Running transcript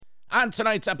On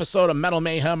tonight's episode of Metal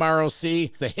Mayhem ROC,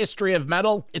 the history of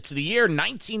metal, it's the year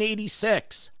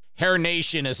 1986. Hair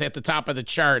Nation is at the top of the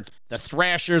charts. The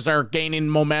Thrashers are gaining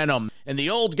momentum, and the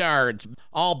Old Guards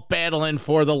all battling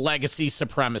for the legacy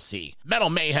supremacy.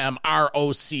 Metal Mayhem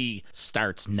ROC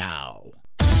starts now.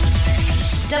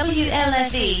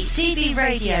 WLFE DB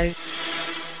Radio.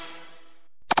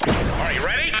 Are you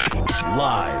ready?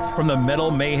 Live from the Metal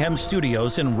Mayhem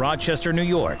Studios in Rochester, New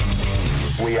York.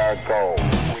 We are gold.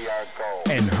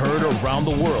 And heard around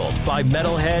the world by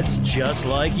metalheads just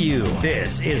like you.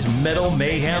 This is Metal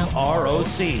Mayhem ROC.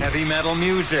 Heavy metal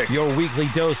music. Your weekly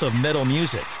dose of metal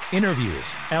music,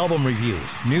 interviews, album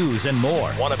reviews, news, and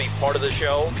more. Want to be part of the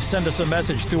show? Send us a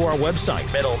message through our website,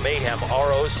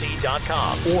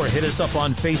 metalmayhemroc.com, or hit us up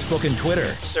on Facebook and Twitter.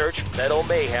 Search Metal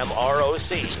Mayhem ROC.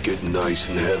 It's getting nice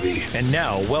and heavy. And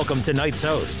now, welcome tonight's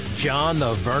host, John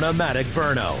the Vernomatic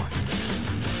Verno.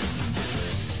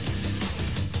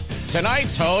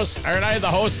 Tonight's host, aren't I the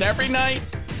host every night?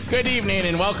 Good evening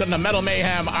and welcome to Metal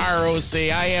Mayhem ROC.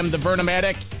 I am the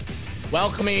Vernomatic,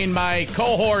 welcoming my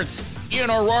cohorts, Ian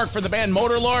O'Rourke from the band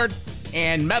Motorlord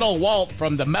and Metal Walt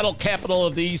from the metal capital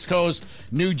of the East Coast,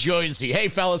 New Jersey. Hey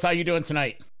fellas, how you doing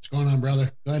tonight? What's going on,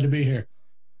 brother? Glad to be here.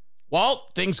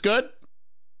 Walt, things good?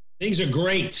 Things are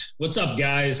great. What's up,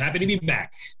 guys? Happy to be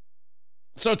back.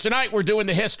 So tonight we're doing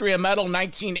the history of metal,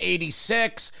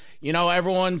 1986. You know,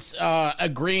 everyone's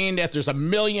agreeing that there's a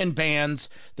million bands.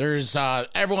 There's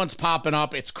everyone's popping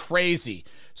up. It's crazy.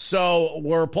 So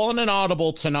we're pulling an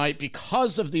audible tonight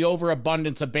because of the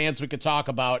overabundance of bands we could talk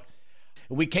about.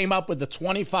 We came up with the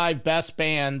 25 best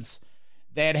bands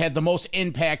that had the most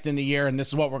impact in the year, and this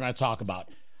is what we're going to talk about.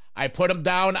 I put them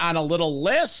down on a little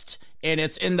list, and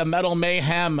it's in the Metal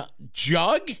Mayhem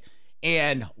jug.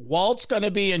 And Walt's going to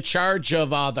be in charge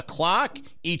of the clock.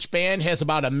 Each band has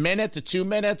about a minute to 2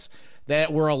 minutes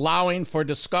that we're allowing for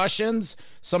discussions.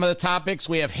 Some of the topics,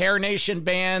 we have Hair Nation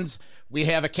bands. We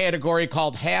have a category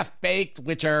called Half-Baked,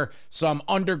 which are some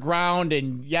underground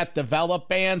and yet developed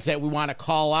bands that we want to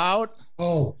call out.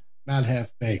 Oh, not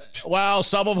half-baked. Well,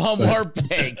 some of them were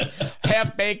baked.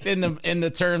 Half-baked in the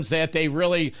terms that they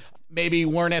really maybe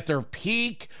weren't at their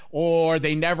peak or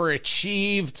they never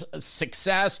achieved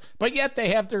success, but yet they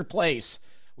have their place.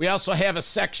 We also have a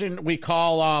section we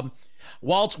call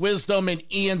Walt's Wisdom and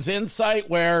Ian's Insight,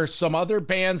 where some other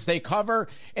bands they cover.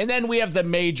 And then we have the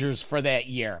majors for that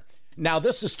year. Now,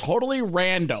 this is totally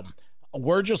random.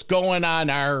 We're just going on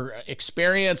our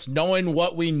experience, knowing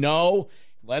what we know.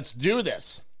 Let's do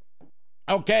this.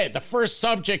 Okay, the first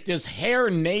subject is Hair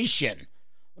Nation.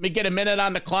 Let me get a minute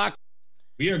on the clock.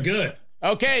 We are good.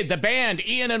 Okay, the band,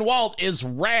 Ian and Walt, is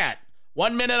Rat.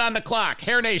 1 minute on the clock.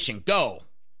 Hair Nation, go.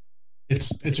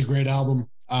 It's a great album.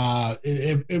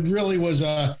 It really was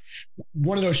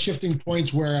one of those shifting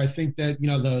points where I think that, you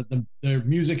know, the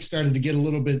music started to get a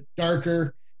little bit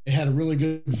darker. It had a really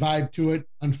good vibe to it.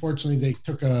 Unfortunately, they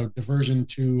took a diversion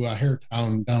to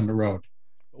Hairtown down the road.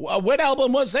 What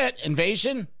album was that?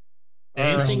 Invasion?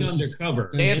 Dancing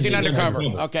Undercover. Dancing Undercover.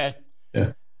 Okay.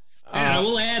 Yeah. And I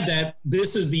will add that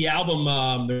this is the album,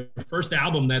 the first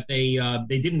album that they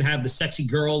didn't have the sexy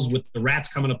girls with the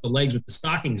rats coming up the legs with the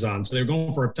stockings on. So they're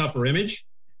going for a tougher image.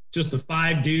 Just the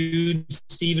five dudes,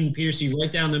 Stephen Piercy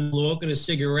right down the middle, smoking a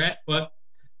cigarette. But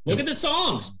look at the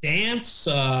songs. Dance,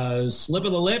 Slip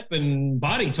of the Lip, and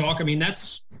Body Talk. I mean,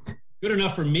 that's good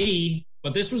enough for me.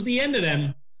 But this was the end of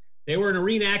them. They were in a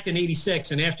reenact in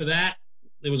 86. And after that,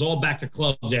 it was all back to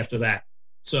clubs after that.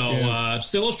 So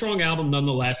still a strong album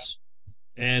nonetheless.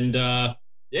 And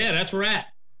that's Rat.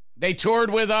 They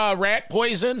toured with Rat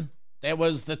Poison. That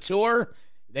was the tour.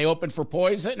 They opened for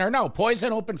Poison. Or no,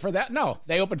 Poison opened for that. No,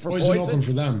 they opened for Poison. Poison opened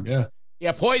for them, yeah.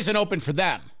 Yeah, Poison opened for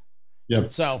them.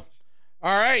 Yep. So,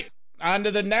 all right. On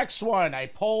to the next one. I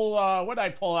pull, what did I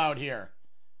pull out here?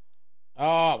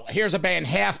 Oh, here's a band,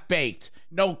 Half-Baked.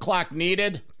 No clock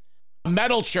needed.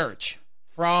 Metal Church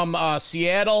from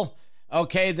Seattle.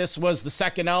 Okay, this was the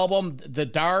second album, The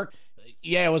Dark.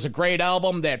 Yeah, it was a great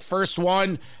album. That first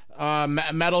one,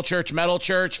 Metal Church,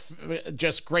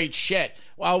 just great shit.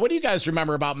 Well, what do you guys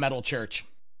remember about Metal Church?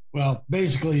 Well,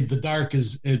 basically, The Dark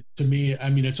to me,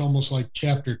 I mean, it's almost like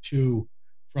chapter 2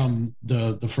 from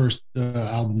the first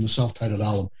album, the self-titled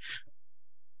album.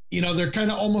 You know, they're kind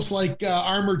of almost like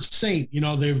Armored Saint. You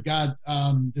know, they've got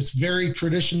this very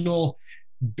traditional,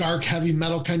 dark, heavy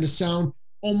metal kind of sound,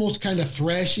 almost kind of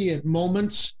thrashy at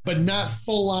moments, but not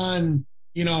full on,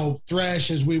 you know, thrash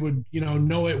as we would, you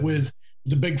know it with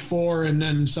the Big Four and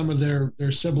then some of their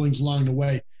siblings along the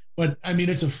way. But I mean,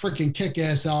 it's a freaking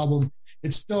kick-ass album.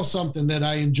 It's still something that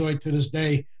I enjoy to this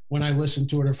day when I listen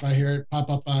to it, or if I hear it pop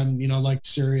up on, you know, like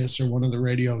Sirius or one of the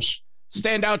radios.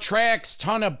 Standout tracks,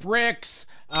 ton of bricks.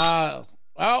 Well,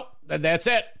 that's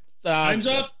it. Time's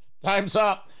up. Time's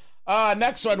up.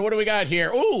 Next one, what do we got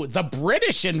here? Ooh, the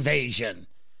British invasion.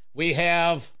 We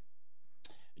have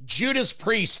Judas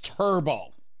Priest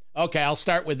Turbo. Okay, I'll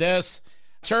start with this.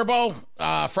 Turbo,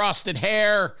 frosted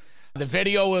hair. The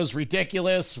video was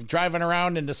ridiculous. Driving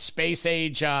around in the space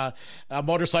age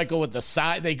motorcycle with the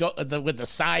side. With the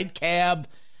side cab.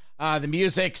 The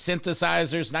music,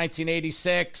 synthesizers,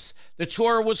 1986. The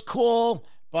tour was cool,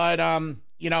 but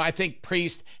I think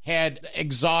Priest had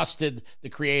exhausted the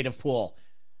creative pool.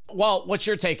 Well, what's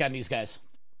your take on these guys?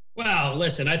 Well,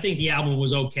 listen, I think the album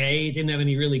was okay. It didn't have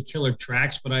any really killer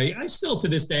tracks, but I still, to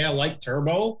this day, I like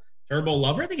Turbo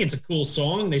Lover. I think it's a cool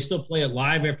song. They still play it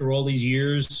live after all these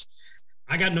years.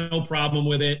 I got no problem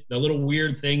with it. The little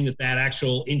weird thing that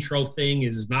actual intro thing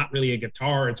is not really a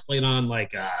guitar. It's played on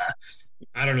like,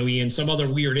 I don't know, Ian, some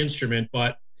other weird instrument,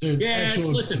 but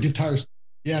listen. Guitars.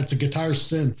 Yeah, it's a guitar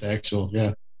synth, actual.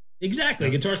 Yeah. Exactly.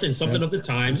 Guitar synth, something of the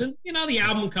times. And, the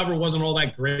album cover wasn't all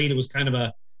that great. It was kind of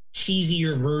a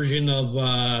cheesier version of,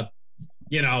 the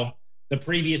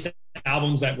previous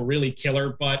albums that were really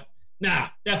killer, but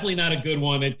definitely not a good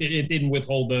one. It didn't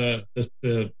withhold the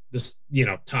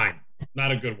time.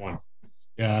 Not a good one.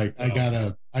 Yeah, I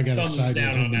gotta side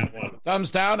down on that one.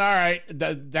 Thumbs down. All right.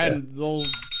 There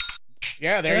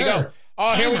you go.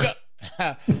 Oh, here we go.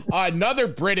 Another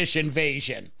British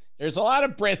invasion. There's a lot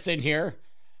of Brits in here.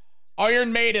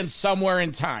 Iron Maiden, Somewhere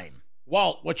in Time.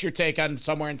 Walt, what's your take on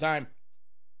Somewhere in Time?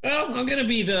 Well, I'm going to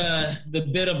be the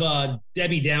bit of a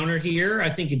Debbie Downer here. I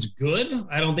think it's good.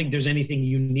 I don't think there's anything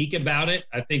unique about it.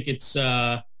 I think it's,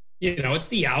 it's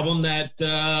the album that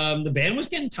the band was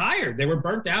getting tired. They were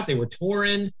burnt out. They were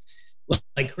touring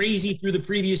like crazy through the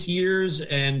previous years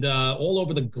and all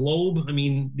over the globe. I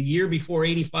mean, the year before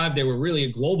 85, they were really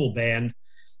a global band.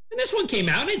 And this one came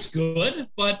out and it's good,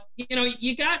 but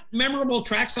you got memorable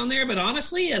tracks on there. But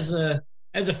honestly, as a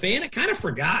fan, I kind of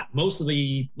forgot most of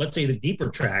the, let's say, the deeper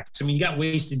tracks. I mean, you got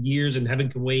Wasted Years and Heaven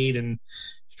Can Wait and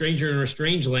Stranger in a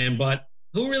Strange Land, but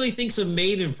who really thinks of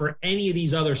Maiden for any of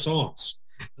these other songs?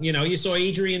 You saw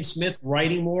Adrian Smith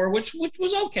writing more, which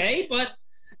was okay, but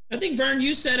I think, Vern,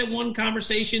 you said in one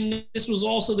conversation, this was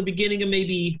also the beginning of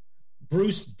maybe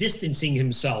Bruce distancing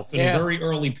himself in a very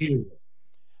early period.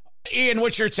 Ian,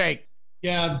 what's your take?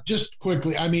 Yeah, just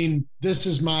quickly. I mean, this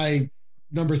is my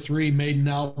number 3 Maiden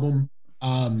album.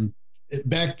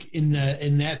 Back in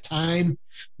that time,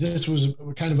 this was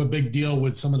kind of a big deal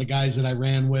with some of the guys that I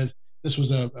ran with. It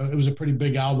was a pretty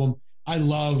big album. I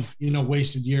love,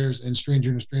 Wasted Years and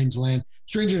Stranger in a Strange Land.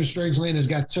 Stranger in a Strange Land has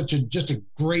got just a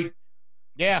great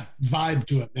vibe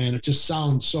to it, man. It just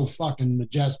sounds so fucking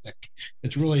majestic.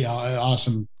 It's really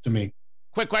awesome to me.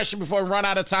 Quick question before we run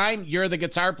out of time. You're the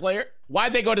guitar player.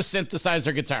 Why'd they go to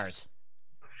synthesizer guitars?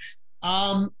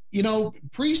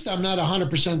 Priest, I'm not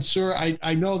 100% sure.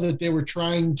 I know that they were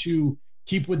trying to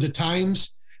keep with the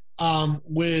times.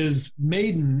 With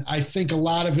Maiden, I think a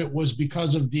lot of it was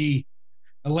because of the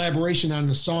elaboration on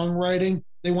the songwriting.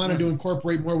 They wanted to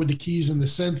incorporate more with the keys and the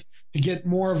synth to get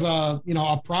more of a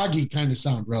proggy kind of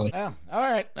sound, really. Oh, all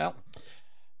right. Well,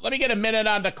 let me get a minute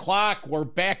on the clock. We're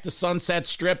back to Sunset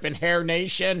Strip and Hair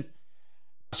Nation.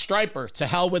 Striper, To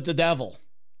Hell with the Devil.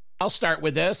 I'll start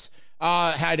with this.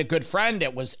 Had a good friend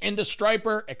that was into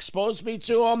Striper, exposed me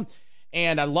to him,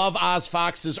 and I love Oz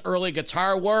Fox's early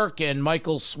guitar work, and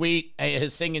Michael Sweet,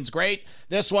 his singing's great.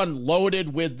 This one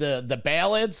loaded with the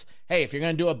ballads. Hey, if you're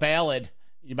going to do a ballad,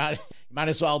 you might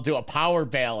as well do a power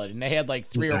ballad, and they had like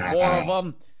 3 or 4 of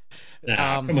them.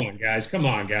 Come on,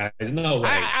 guys. No way.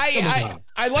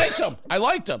 I liked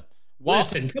them. Well,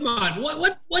 listen, come on.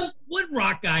 What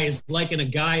rock guy is liking a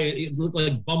guy who look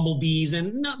like bumblebees?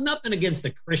 And nothing against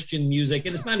the Christian music,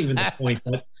 and it's not even the point.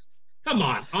 But come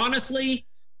on, honestly,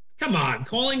 come on.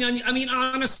 Calling on, I mean,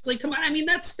 honestly, come on. I mean,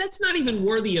 that's not even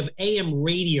worthy of AM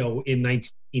radio in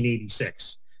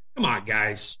 1986. Come on,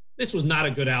 guys. This was not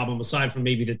a good album, aside from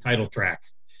maybe the title track.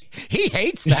 He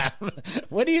hates that.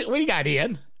 What do you got,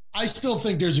 Ian? I still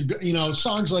think there's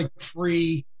songs like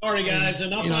Free. Sorry, guys.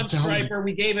 Enough on Striper.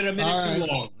 We gave it a minute too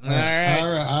long.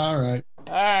 All right.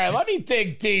 Let me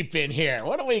dig deep in here.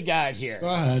 What do we got here? Go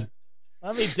ahead.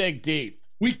 Let me dig deep.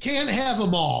 We can't have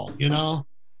them all, To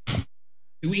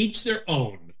each their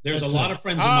own. There's a lot of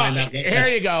friends of mine that. Here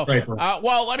you go.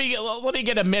 Well, let me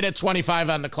get a minute 25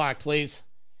 on the clock, please.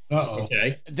 Uh-oh.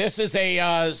 Okay. This is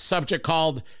a subject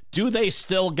called "Do They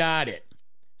Still Got It?"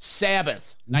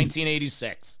 Sabbath,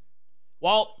 1986.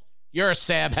 Walt, you're a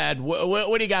Sab head.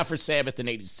 What do you got for Sabbath in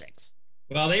 86?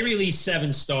 Well, they released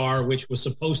 7 Star, which was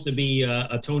supposed to be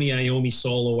a Tony Iommi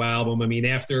solo album. I mean,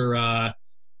 after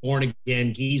Born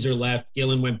Again, Geezer left,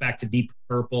 Gillan went back to Deep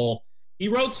Purple. He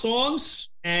wrote songs,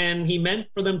 and he meant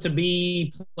for them to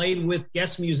be played with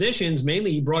guest musicians.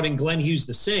 Mainly, he brought in Glenn Hughes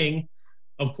to sing.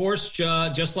 Of course,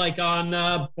 just like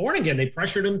on Born Again, they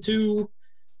pressured him to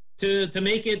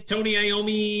make it Tony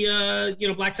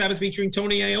Iommi, Black Sabbath featuring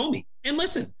Tony Iommi. And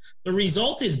listen, the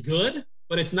result is good,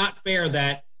 but it's not fair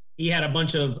that he had a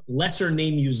bunch of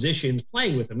lesser-named musicians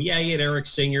playing with him. Yeah, he had Eric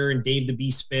Singer and Dave the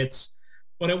Beast Fitz,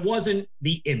 but it wasn't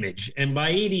the image. And by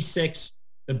 86,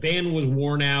 the band was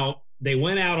worn out. They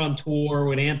went out on tour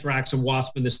with Anthrax and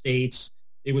Wasp in the States.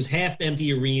 It was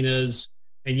half-empty arenas.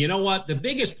 And you know what? The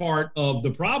biggest part of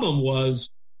the problem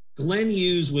was Glenn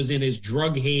Hughes was in his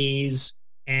drug haze,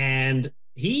 and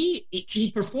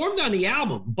he performed on the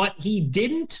album, but he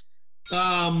didn't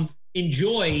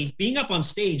enjoy being up on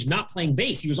stage, not playing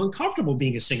bass. He was uncomfortable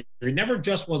being a singer. He never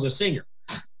just was a singer.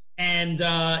 And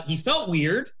he felt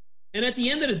weird. And at the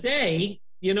end of the day,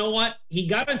 you know what? He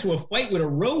got into a fight with a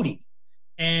roadie,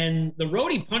 and the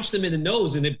roadie punched him in the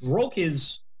nose, and it broke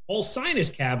his whole sinus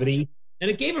cavity, and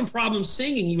it gave him problems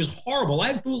singing. He was horrible. I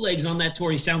have bootlegs on that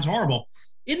tour. He sounds horrible.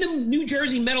 In the New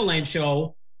Jersey Meadowland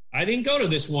show, I didn't go to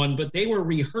this one, but they were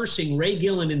rehearsing Ray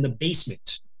Gillan in the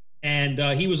basement. And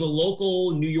he was a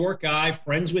local New York guy,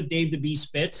 friends with Dave the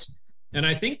Beast Fitz. And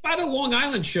I think by the Long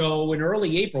Island show in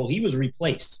early April, he was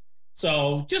replaced.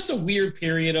 So just a weird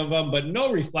period of them, but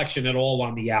no reflection at all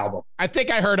on the album. I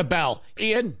think I heard a bell.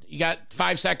 Ian, you got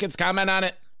 5 seconds, comment on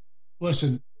it?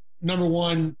 Listen, number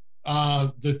one,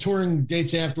 the touring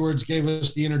dates afterwards gave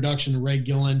us the introduction to Ray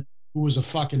Gillan, who was a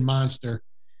fucking monster.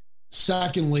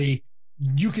 Secondly,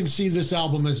 you can see this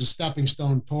album as a stepping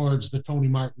stone towards the Tony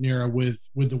Martin era with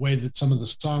the way that some of the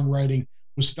songwriting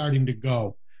was starting to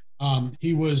go.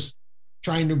 He was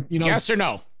trying to, Yes or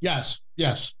no? Yes.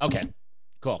 Okay,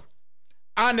 cool.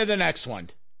 On to the next one.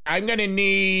 I'm going to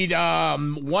need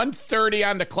 1:30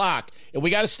 on the clock, and we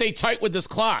got to stay tight with this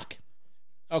clock.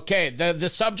 Okay, the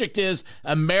subject is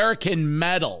American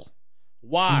Metal,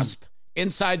 Wasp,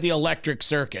 Inside the Electric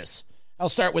Circus. I'll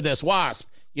start with this. Wasp,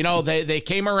 they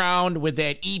came around with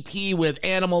that EP with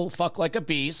Animal Fuck Like a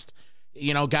Beast,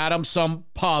 got them some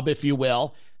pub, if you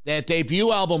will. That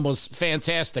debut album was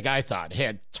fantastic, I thought. It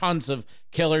had tons of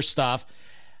killer stuff.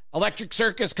 Electric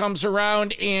Circus comes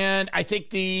around, and I think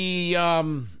the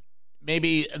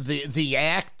maybe the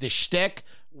act, the shtick,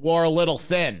 wore a little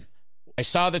thin. I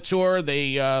saw the tour.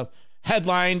 They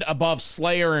headlined above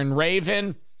Slayer and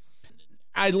Raven.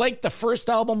 I liked the first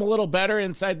album a little better,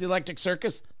 Inside the Electric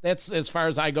Circus. That's as far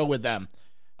as I go with them.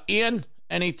 Ian,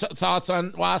 any thoughts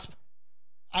on Wasp?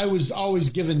 I was always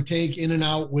give and take, in and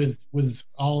out with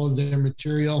all of their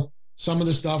material. Some of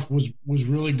the stuff was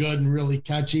really good and really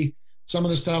catchy. Some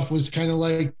of the stuff was kind of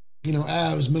like, it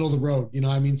was middle of the road,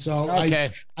 So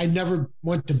okay. I never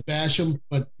went to bash them,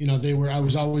 but I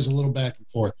was always a little back and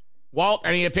forth. Walt,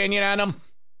 any opinion on them?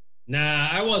 Nah,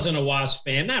 I wasn't a Wasp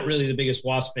fan. Not really the biggest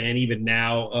Wasp fan even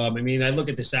now. I look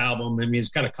at this album. It's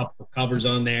got a couple of covers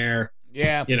on there.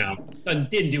 Yeah. Didn't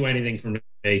do anything for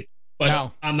me. But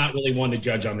no. I'm not really one to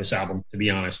judge on this album, to be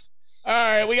honest. All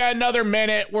right, we got another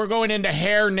minute. We're going into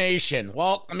Hair Nation.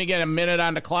 Walt, let me get a minute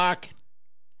on the clock.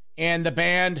 And the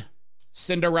band,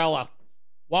 Cinderella.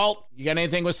 Walt, you got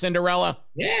anything with Cinderella?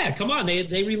 Yeah, come on.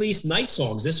 They released Night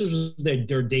Songs. This was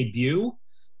their debut.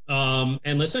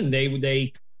 And listen,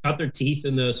 they cut their teeth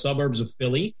in the suburbs of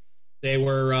Philly. They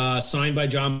were signed by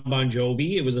John Bon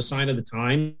Jovi. It was a sign of the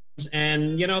times.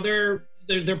 And,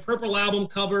 their purple album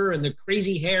cover and the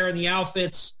crazy hair and the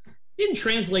outfits didn't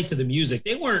translate to the music.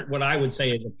 They weren't what I would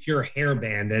say is a pure hair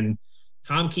band. And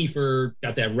Tom Kiefer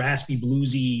got that raspy,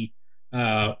 bluesy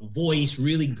voice,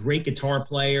 really great guitar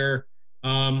player.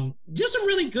 Just some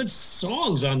really good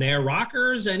songs on there,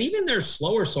 rockers, and even their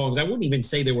slower songs. I wouldn't even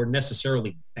say they were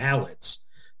necessarily ballads.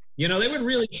 They would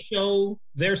really show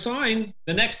their sign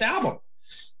the next album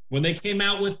when they came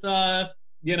out with,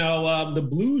 the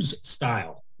blues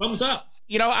style. Thumbs up.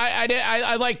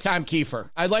 I like Tom Kiefer.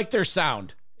 I like their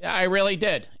sound. I really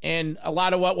did. And a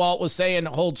lot of what Walt was saying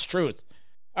holds truth.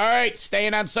 All right,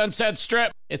 staying on Sunset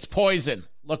Strip, it's Poison.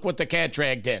 Look what the cat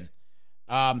dragged in.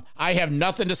 I have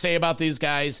nothing to say about these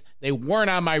guys. They weren't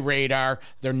on my radar.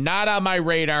 They're not on my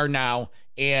radar now.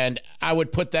 And I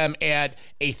would put them at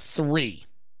a 3.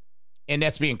 And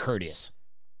that's being courteous.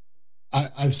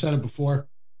 I've said it before.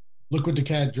 Look what the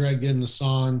cat dragged in, the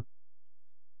song.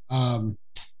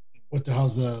 What the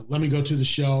hell's Let Me Go to the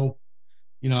Show?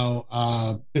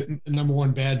 Number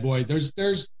one, Bad Boy. There's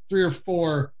 3 or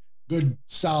 4 good,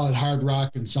 solid, hard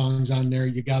rock and songs on there.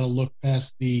 You got to look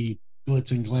past the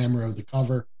glitz and glamour of the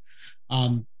cover.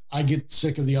 I get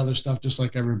sick of the other stuff just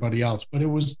like everybody else, but it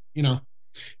was,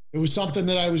 it was something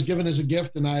that I was given as a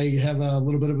gift, and I have a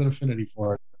little bit of an affinity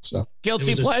for it. So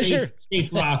guilty pleasure.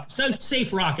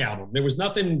 Safe rock album. There was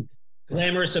nothing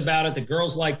glamorous about it. The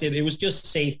girls liked it. It was just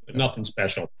safe, but nothing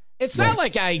special. It's not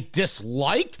like I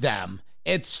disliked them.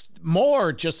 It's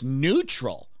more just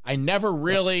neutral. I never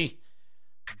really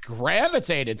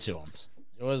gravitated to them.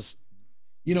 It was,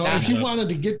 if you wanted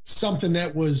to get something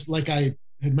that was like I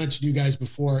had mentioned to you guys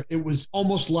before, it was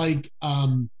almost like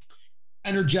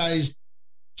energized,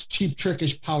 cheap,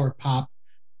 trickish power pop,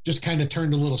 just kind of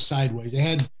turned a little sideways. It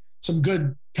had some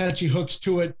good catchy hooks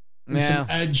to it and some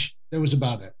edge. That was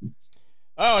about it.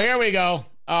 Oh, here we go.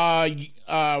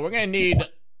 We're going to need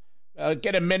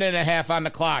get a minute and a half on the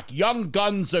clock. Young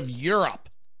Guns of Europe.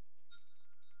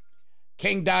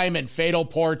 King Diamond, Fatal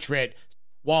Portrait.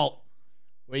 Walt,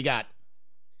 what you got?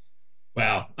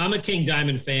 Well, I'm a King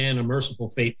Diamond fan, a Merciful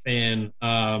Fate fan.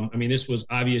 This was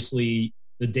obviously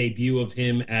the debut of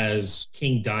him as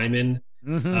King Diamond.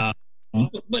 Mm-hmm.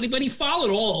 But he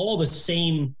followed all the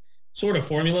same sort of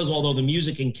formulas, although the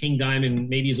music in King Diamond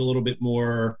maybe is a little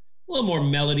more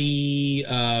melody.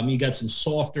 You got some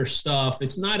softer stuff.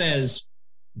 It's not as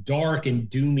dark and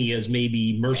doomy as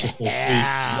maybe Merciful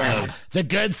Fate. The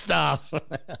good stuff.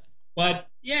 But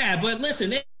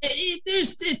listen,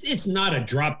 it's not a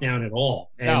drop down at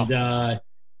all. And, the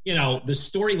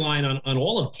storyline on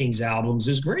all of King's albums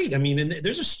is great. I mean, and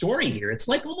there's a story here. It's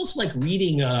almost like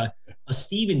reading a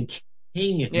Stephen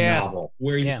King novel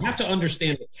where you have to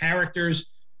understand the characters,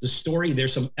 the story.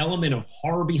 There's some element of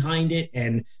horror behind it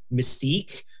and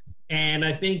mystique. And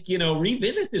I think,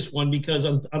 revisit this one because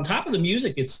on top of the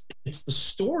music, it's the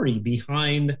story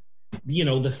behind,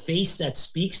 the face that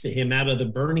speaks to him out of the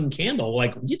burning candle.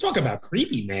 Like, you talk about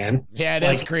creepy, man. Yeah, it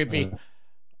is creepy.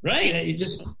 Right? It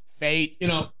just Fate.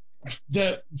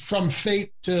 From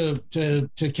Fate to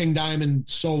King Diamond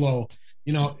solo,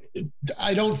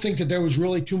 I don't think that there was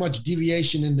really too much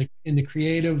deviation in the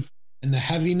creative and the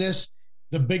heaviness.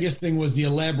 The biggest thing was the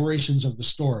elaborations of the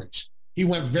stories. He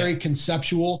went very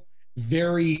conceptual,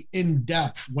 very in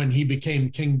depth when he became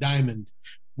King Diamond,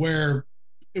 where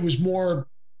it was more,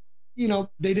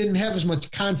 they didn't have as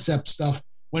much concept stuff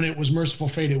when it was Merciful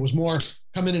Fate. It was more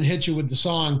come in and hit you with the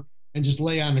song and just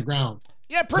lay on the ground.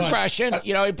 Yeah, progression.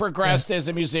 He progressed as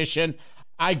a musician.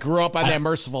 I grew up on that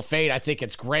Merciful Fate. I think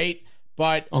it's great.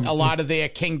 But a lot of the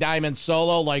King Diamond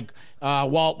solo, like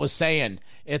Walt was saying,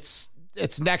 it's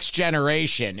next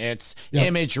generation. It's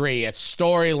imagery. It's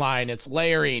storyline. It's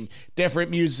layering, different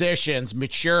musicians,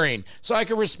 maturing. So I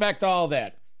can respect all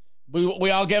that. We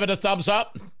all give it a thumbs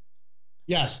up?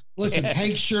 Yes. Listen,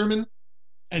 Hank Sherman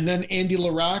and then Andy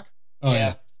LaRocque. Oh,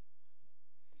 yeah.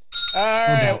 All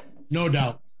right. No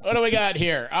doubt. What do we got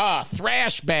here?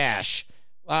 Thrash Bash.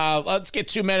 Let's get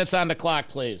 2 minutes on the clock,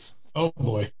 please. Oh,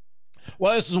 boy.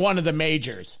 Well, this is one of the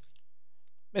majors.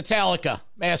 Metallica,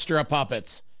 Master of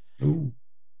Puppets. Ooh.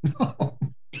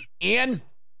 Ian?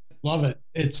 Love it.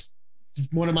 It's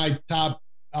one of my top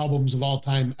albums of all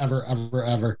time, ever, ever,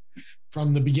 ever.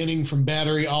 From the beginning, from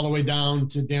Battery all the way down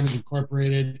to Damage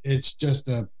Incorporated, it's just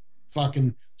a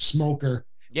fucking smoker.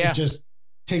 Yeah. It just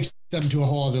takes them to a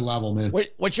whole other level, man.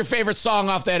 What's your favorite song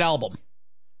off that album?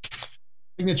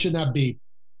 Thing That Should Not Be.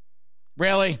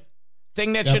 Really?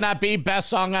 Thing That Should Not Be, best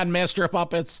song on Master of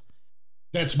Puppets?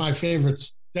 That's my favorite.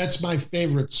 That's my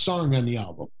favorite song on the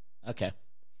album. Okay.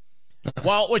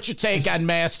 Well, what's your take on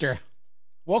Master?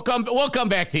 We'll come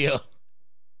back to you.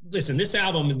 Listen, this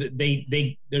album,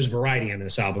 there's variety on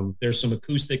this album. There's some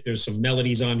acoustic, there's some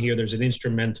melodies on here, there's an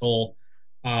instrumental.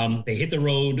 They hit the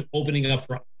road opening up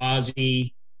for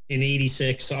Ozzy in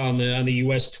 '86 on the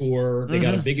US tour. They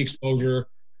got a big exposure.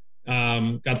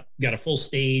 Got a full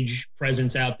stage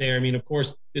presence out there. I mean, of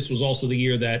course, this was also the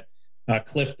year that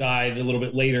Cliff died a little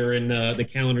bit later in the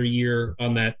calendar year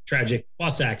on that tragic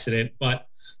bus accident. But,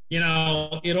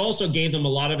 it also gave them a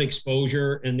lot of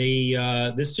exposure, and they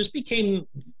this just became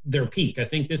their peak. I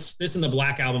think this and the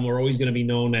Black Album are always going to be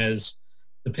known as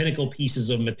the pinnacle pieces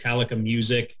of Metallica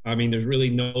music. I mean, there's really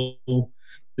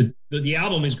the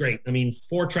album is great. I mean,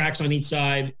 4 tracks on each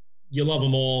side. You love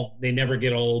them all. They never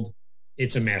get old.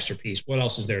 It's a masterpiece. What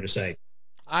else is there to say?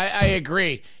 I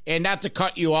agree. And not to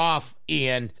cut you off,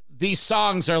 Ian, these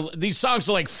songs are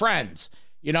like friends,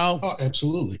 Oh,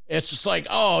 absolutely. It's just like,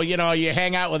 you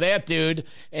hang out with that dude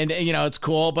and it's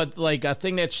cool. But like a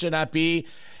Thing That Should Not Be,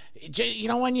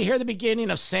 when you hear the beginning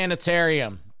of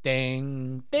Sanitarium,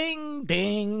 ding, ding,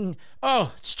 ding.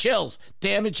 Oh, it's chills.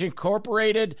 Damage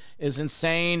Incorporated is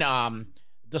insane.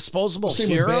 Disposable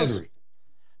Heroes.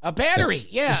 A battery.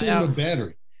 Yeah. Same with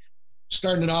Battery.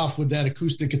 Starting it off with that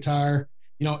acoustic guitar,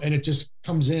 and it just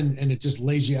comes in and it just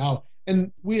lays you out.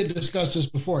 And we had discussed this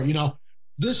before,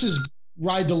 this is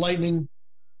Ride the Lightning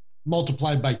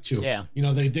multiplied by 2. Yeah. You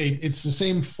know, it's the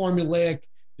same formulaic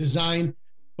design,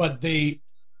 but they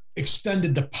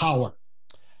extended the power.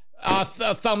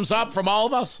 Thumbs up from all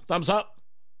of us. Thumbs up.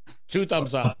 2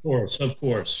 thumbs up. Of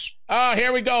course. Oh,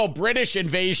 here we go. British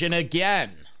invasion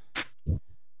again.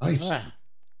 Nice.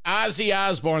 Ozzy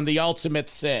Osbourne, The Ultimate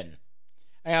Sin.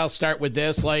 I'll start with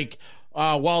this. Like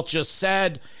Walt just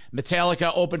said,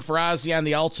 Metallica opened for Ozzy on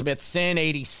The Ultimate Sin,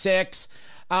 86.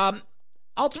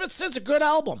 Ultimate Sin's a good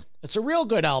album. It's a real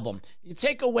good album. You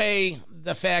take away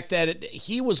the fact that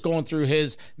he was going through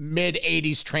his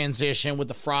mid-'80s transition with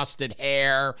the frosted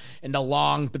hair and the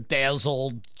long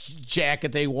bedazzled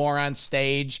jacket they wore on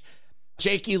stage.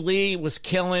 Jakey Lee was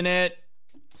killing it.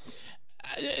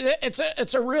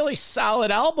 It's a really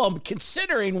solid album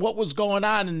considering what was going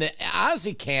on in the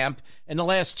Ozzy camp in the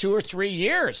last 2 or 3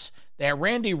 years. That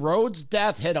Randy Rhoads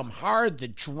death hit him hard. The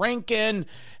drinking,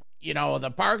 you know, the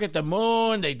Bark at the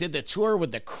Moon. They did the tour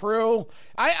with the Crew.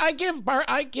 I give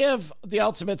The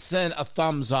Ultimate Sin a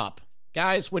thumbs up.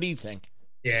 Guys, what do you think?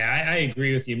 Yeah, I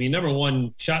agree with you. I mean, number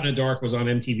one, Shot in the Dark was on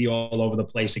MTV all over the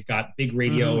place. It got big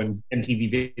radio and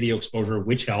MTV video exposure,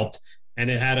 which helped.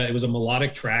 And it was a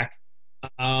melodic track.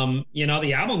 You know,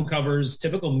 the album covers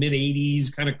typical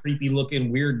mid-'80s, kind of creepy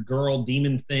looking, weird girl,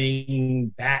 demon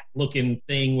thing, bat looking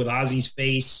thing with Ozzy's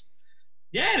face.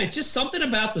 Yeah, and it's just something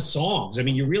about the songs. I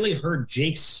mean, you really heard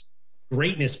Jake's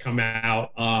greatness come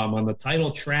out on the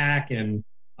title track, and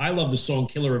I love the song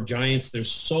Killer of Giants. There's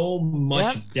so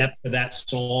much depth to that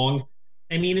song.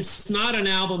 I mean, it's not an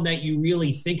album that you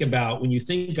really think about. When you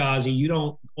think Ozzy, you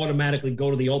don't automatically go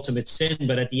to The Ultimate Sin,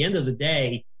 but at the end of the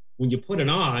day, when you put it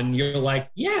on, you're like,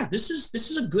 yeah, this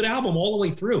is a good album all the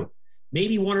way through.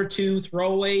 Maybe 1 or 2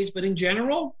 throwaways, but in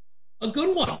general, a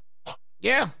good one.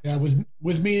 Yeah. Yeah,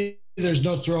 with me, there's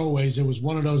no throwaways. It was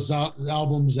one of those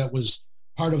albums that was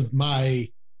part of my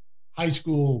high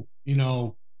school, you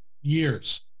know,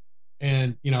 years.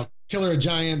 And, you know, Killer of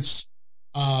Giants,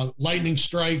 Lightning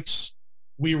Strikes,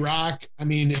 We Rock. I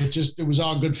mean, it was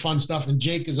all good fun stuff. And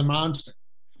Jake is a monster.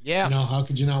 Yeah. You know, how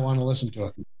could you not want to listen to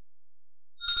it?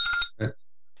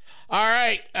 All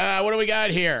right. What do we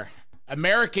got here?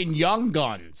 American Young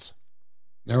Guns.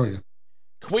 There we go.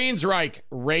 Queensryche,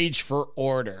 Rage for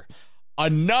Order.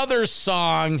 Another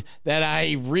song that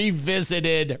I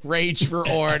revisited, Rage for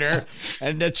Order,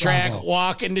 and the track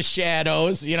Walk in the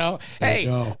Shadows. You know,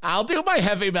 hey, I'll do my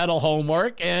heavy metal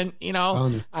homework, and, you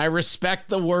know, I respect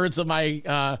the words of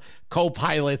my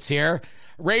co-pilots here.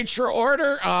 Rage for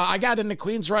Order, I got into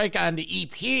Queensryche on the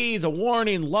EP, The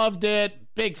Warning, loved it.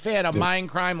 Big fan of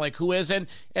Mindcrime, like who isn't?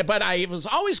 But I was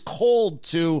always cold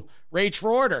to Rage for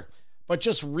Order. But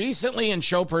just recently in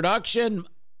show production,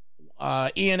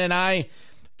 Ian and I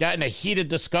got in a heated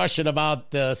discussion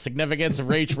about the significance of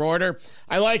Rage for Order.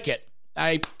 I like it.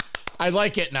 I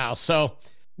like it now. So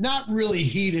not really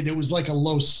heated. It was like a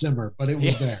low simmer, but it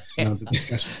was there. You know, the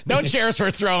discussion. No chairs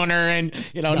were thrown her, and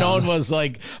no one was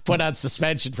like put on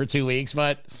suspension for 2 weeks.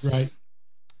 But right.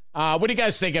 What do you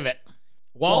guys think of it?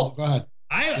 Walt, go ahead.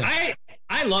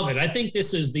 I love it. I think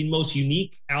this is the most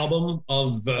unique album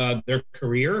of their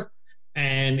career.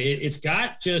 And it's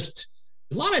got just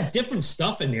a lot of different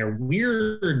stuff in there.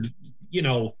 Weird, you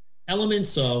know,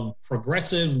 elements of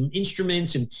progressive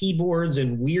instruments and keyboards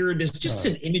and weird. There's just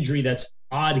an imagery that's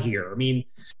odd here. I mean,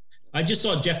 I just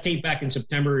saw Jeff Tate back in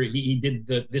September. He did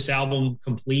this album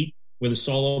complete with a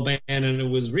solo band, and it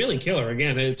was really killer.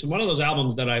 Again, it's one of those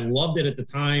albums that I loved it at the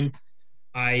time.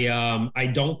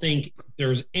 I don't think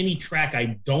there's any track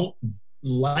I don't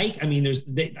like. I mean,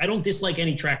 I don't dislike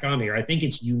any track on here. I think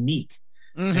it's unique,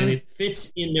 and it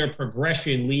fits in their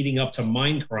progression leading up to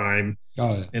Mindcrime.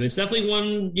 And it's definitely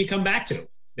one you come back to.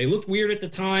 They looked weird at the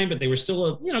time, but they were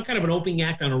still kind of an opening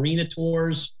act on arena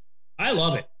tours. I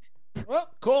love it. Well,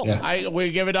 cool. Yeah.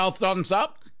 We give it all thumbs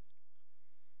up.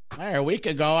 A week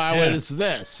ago, I was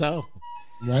this. So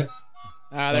right.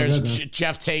 There's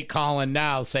Jeff Tate calling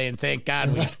now saying, thank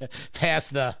God we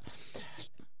passed the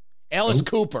Alice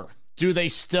Cooper. Do they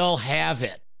still have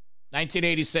it?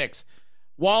 1986.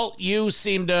 Walt, you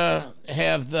seem to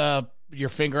have your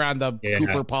finger on the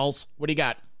Cooper pulse. What do you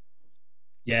got?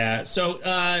 Yeah. So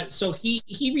he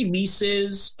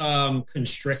releases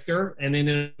Constrictor, and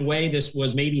in a way, this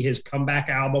was maybe his comeback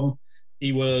album.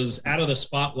 He was out of the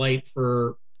spotlight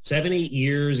for 7-8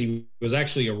 years. He was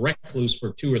actually a recluse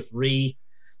for 2 or 3.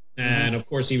 And of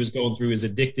course, he was going through his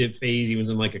addictive phase. He was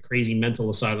in like a crazy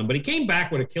mental asylum, but he came back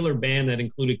with a killer band that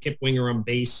included Kip Winger on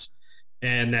bass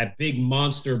and that big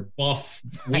monster buff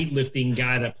weightlifting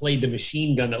guy that played the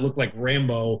machine gun that looked like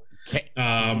Rambo.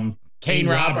 Kane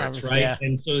Roberts, right? Yeah.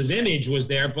 And so his image was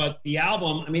there, but the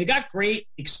album, I mean, it got great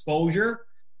exposure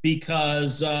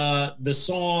because the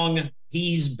song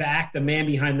 "He's Back, the Man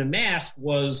Behind the Mask"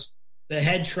 was the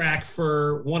head track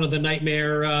for one of the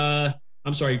Friday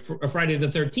the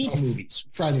 13th movies.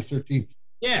 Friday the 13th.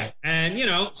 Yeah, and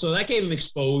so that gave him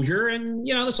exposure, and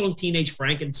the song "Teenage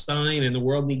Frankenstein" and "The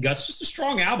World Need Guts," just a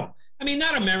strong album. I mean,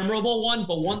 not a memorable one,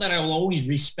 but one that I will always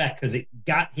respect because it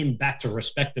got him back to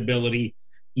respectability.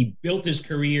 He built his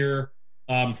career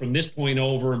from this point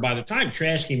over, and by the time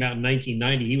Thrash came out in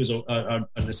 1990, he was an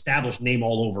established name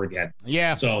all over again.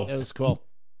 Yeah, so it was cool.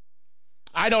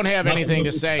 I don't have anything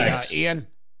to say, Ian.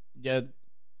 Yeah.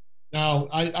 No,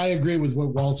 I agree with what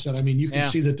Walt said. I mean, you can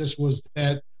see that this was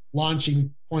that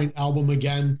launching point album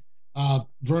again.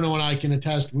 Verno and I can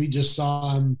attest. We just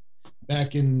saw him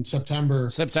back in September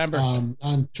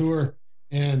on tour,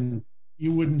 and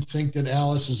you wouldn't think that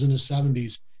Alice is in his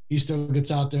 70s. He still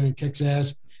gets out there and kicks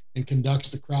ass and conducts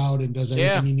the crowd and does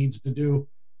everything he needs to do.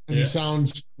 And he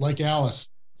sounds like Alice.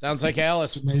 Sounds like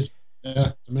Alice. It's amazing.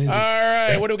 Yeah, it's amazing. All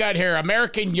right, what do we got here?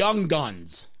 American Young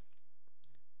Guns.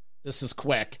 This is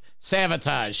quick.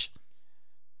 Sabotage.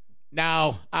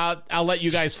 Now, I'll let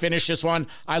you guys finish this one.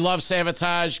 I love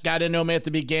Sabotage. Got into them at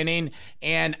the beginning.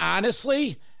 And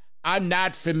honestly, I'm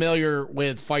not familiar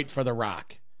with Fight for the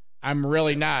Rock. I'm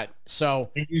really not.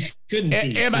 So you shouldn't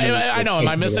be. Am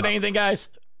I missing anything, guys?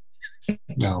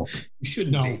 No. You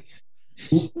shouldn't be.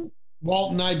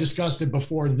 Walt and I discussed it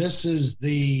before. This is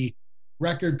the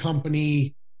record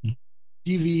company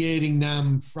deviating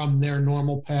them from their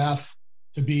normal path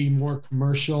to be more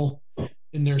commercial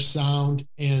in their sound,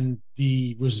 and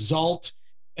the result,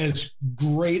 as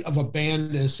great of a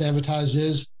band as Sabotage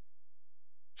is,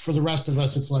 for the rest of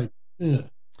us, it's like, ugh.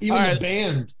 Even the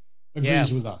band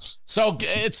agrees with us. So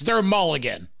it's their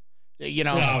mulligan, Oh,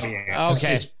 yeah.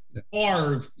 Okay. It's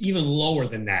far even lower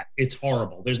than that. It's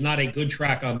horrible. There's not a good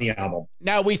track on the album.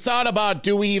 Now, we thought about,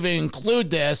 do we even include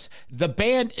this? The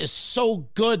band is so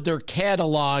good, their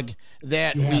catalog,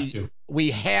 that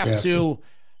we have to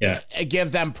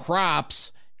give them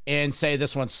props and say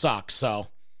this one sucks. So,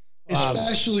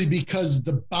 especially because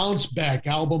the Bounce Back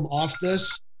album off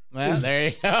this is there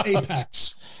you go.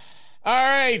 Apex. All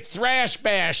right, Thrash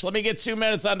Bash. Let me get 2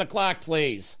 minutes on the clock,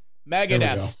 please.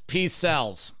 Megadeth, Peace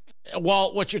Sells.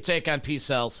 Walt, what's your take on Peace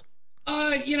Sells?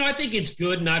 I think it's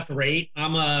good, not great.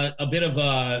 I'm a bit of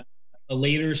a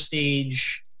later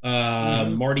stage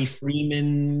Marty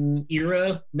Freeman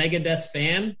era Megadeth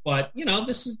fan, but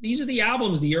these are the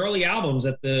albums, the early albums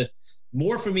that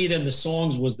more for me than the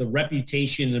songs was the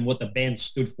reputation and what the band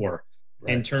stood for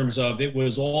in terms of it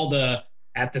was all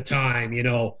at the time,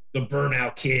 the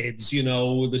Burnout Kids,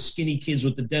 the skinny kids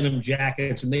with the denim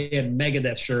jackets, and they had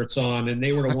Megadeth shirts on, and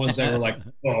they were the ones that were like,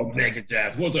 oh,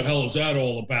 Megadeth, what the hell is that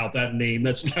all about, that name?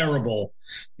 That's terrible,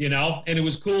 and it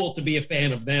was cool to be a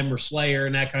fan of them or Slayer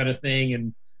and that kind of thing.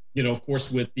 And, of course,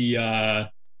 with the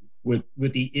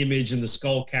with the Image and the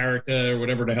Skull character or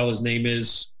whatever the hell his name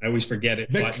is, I always forget it.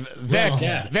 Vic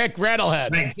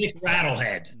Rattlehead. Right, Vic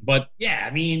Rattlehead. But, yeah,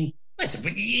 I mean, listen,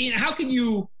 but how can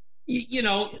you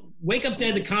Wake Up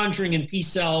Dead, The Conjuring, and Peace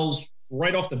Sells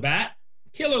right off the bat?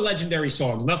 Killer legendary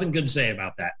songs. Nothing good to say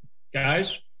about that,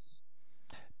 guys.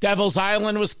 Devil's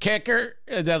Island was kicker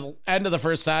at the end of the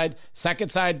first side.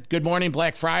 Second side, Good Morning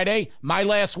Black Friday. My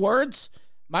Last Words.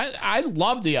 I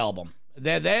love the album.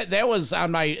 That was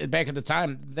on my, back at the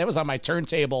time, that was on my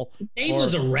turntable. Dave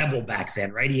was a rebel back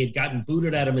then, right? He had gotten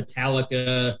booted out of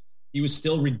Metallica. He was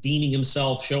still redeeming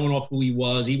himself, showing off who he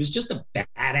was. He was just a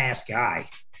badass guy.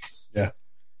 Yeah.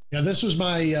 This was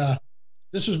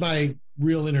my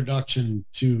real introduction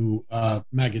to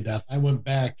Megadeth. I went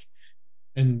back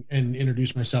and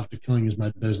introduced myself to Killing Is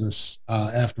My Business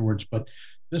afterwards, but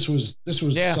this was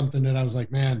something that I was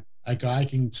like, man, I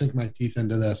can sink my teeth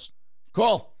into this.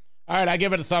 Cool. All right, I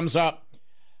give it a thumbs up.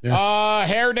 Yeah.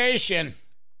 Hair Nation.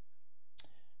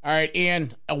 All right,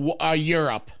 Ian,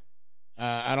 Europe.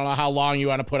 I don't know how long you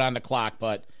want to put on the clock,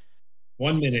 but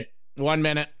 1 minute. 1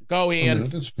 minute. Go,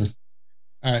 Ian.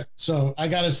 All right. So I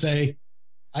got to say,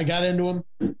 I got into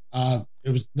them.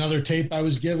 It was another tape I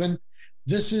was given.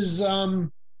 This is a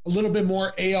little bit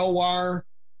more AOR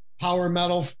power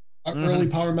metal, early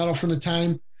power metal from the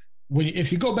time.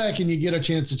 If you go back and you get a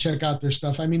chance to check out their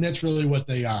stuff, I mean, that's really what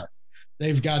they are.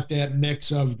 They've got that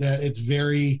mix of that. It's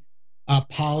very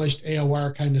polished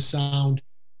AOR kind of sound,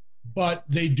 but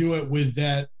they do it with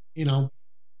that,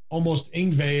 almost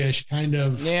Yngwie-ish kind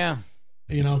of,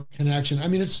 connection. I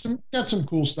mean, it's got some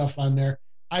cool stuff on there.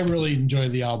 I really enjoy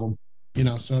the album,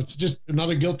 so it's just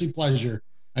another guilty pleasure,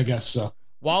 I guess. So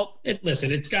Well,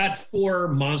 Listen, it's got 4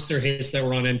 monster hits that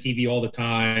were on MTV all the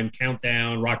time: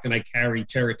 Countdown, Rock the Night Carry,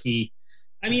 Cherokee.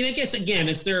 I mean, I guess, again,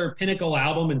 it's their pinnacle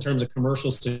album in terms of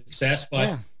commercial success.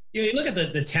 But you look at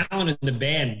the talent in the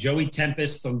band: Joey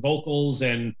Tempest on vocals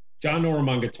and John Norum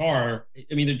on guitar.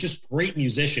 I mean, they're just great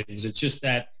musicians. It's just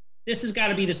that this has got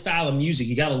to be the style of music.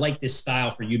 You got to like this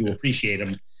style for you to appreciate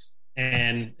them.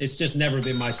 And it's just never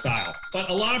been my style.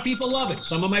 But a lot of people love it.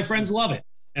 Some of my friends love it.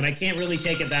 And I can't really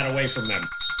take it that away from them.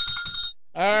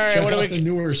 All right. Check out the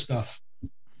newer stuff.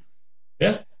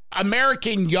 Yeah.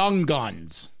 American Young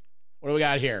Guns. What do we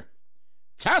got here?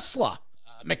 Tesla,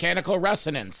 Mechanical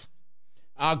Resonance.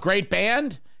 Great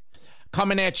band.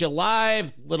 Coming at you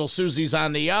live. Little Susie's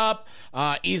on the up.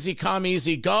 Easy come,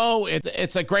 easy go.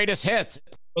 It's a greatest hits.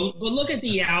 But look at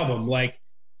the album. Like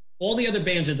all the other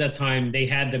bands at that time, they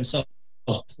had themselves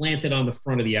planted on the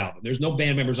front of the album. There's no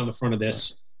band members on the front of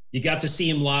this. You got to see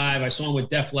him live. I saw him with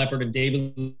Def Leppard and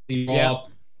David Lee Roth.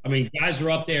 Yep. I mean, guys were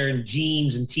up there in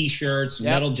jeans and T-shirts,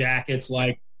 metal jackets.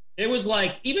 Like, it was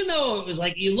like, even though it was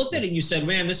like, you looked at it and you said,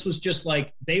 man, this was just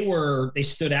like, they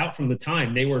stood out from the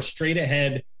time. They were straight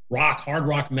ahead rock, hard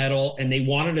rock metal, and they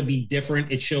wanted to be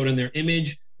different. It showed in their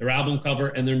image, their album cover,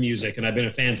 and their music. And I've been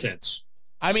a fan since.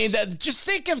 I mean, just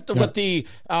think of what the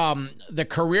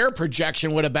career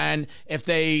projection would have been if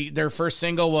their first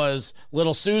single was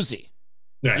Little Susie.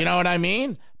 Right. You know what I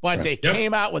mean? But they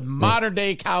came out with Modern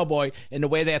Day Cowboy in the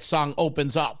way that song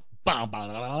opens up. Bum,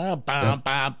 bum, bum,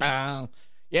 bum, bum.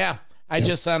 Yeah.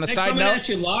 Just on a side note. At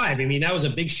you live. I mean, that was a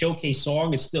big showcase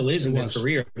song. It still is in their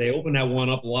career. They open that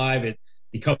one up live. It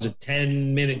becomes a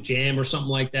 10-minute jam or something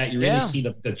like that. You really see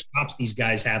the chops these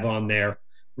guys have on there.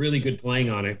 Really good playing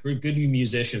on it. Good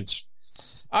musicians.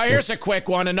 Here's a quick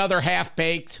one. Another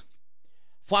half-baked.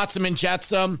 Flotsam and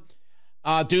Jetsam.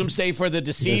 Doomsday for the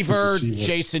Deceiver.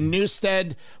 Jason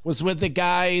Newsted was with the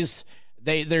guys.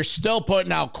 They're still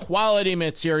putting out quality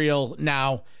material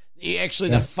now.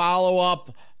 The follow-up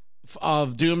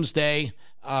of Doomsday,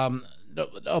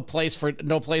 No Place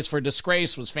for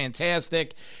Disgrace, was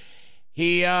fantastic.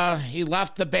 He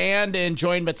left the band and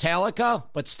joined Metallica,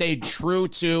 but stayed true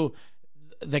to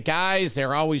the guys.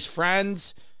 They're always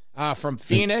friends. From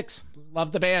Phoenix.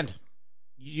 Love the band.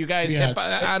 You guys hit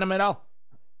on them at all?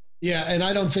 Yeah, and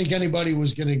I don't think anybody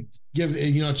was going to give,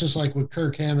 it's just like with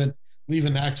Kirk Hammett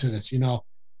leaving Exodus,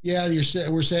 Yeah,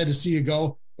 we're sad to see you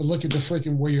go, but look at the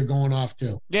freaking where you're going off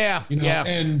to. Yeah,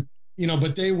 And,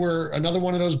 but they were another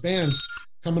one of those bands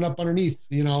coming up underneath,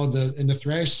 in the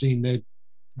thrash scene.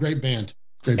 Great band.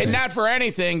 Not for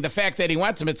anything, the fact that he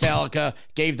went to Metallica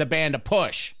gave the band a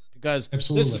push, because this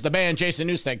is the band Jason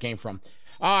Newsted came from.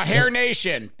 Hair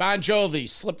Nation, Bon Jovi,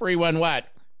 Slippery When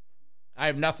Wet. I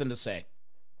have nothing to say.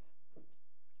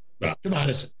 Come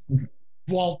on.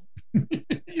 Well,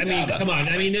 come on.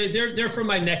 I mean, they're from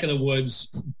my neck of the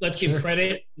woods. Let's give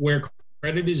credit where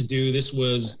credit is due. This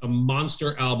was a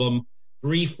monster album,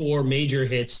 3-4 major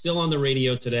hits, still on the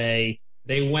radio today.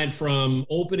 They went from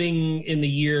opening in the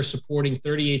year supporting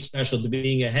 38 Special to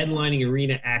being a headlining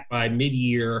arena act by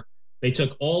mid-year. They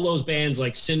took all those bands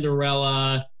like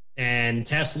Cinderella and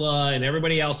Tesla and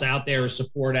everybody else out there as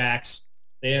support acts.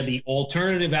 They had the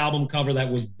alternative album cover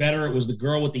that was better. It was the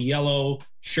girl with the yellow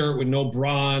shirt with no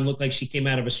bra on, looked like she came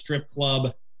out of a strip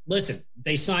club. Listen,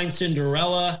 they signed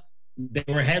Cinderella. They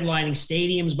were headlining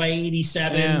stadiums by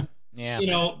 87. Yeah.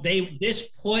 This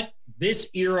put this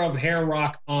era of hair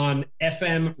rock on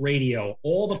FM radio.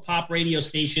 All the pop radio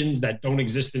stations that don't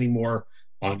exist anymore,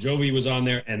 Bon Jovi was on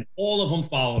there, and all of them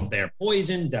followed there.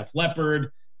 Poison, Def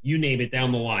Leppard, you name it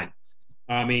down the line.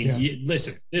 I mean,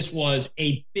 listen, this was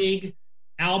a big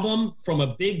album from a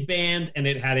big band, and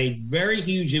it had a very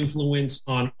huge influence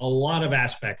on a lot of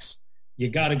aspects. You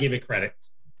got to give it credit.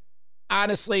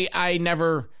 Honestly,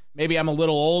 maybe I'm a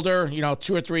little older,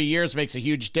 2 or 3 years makes a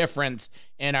huge difference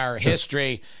in our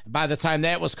history. By the time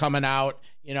that was coming out,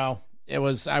 I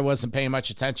wasn't paying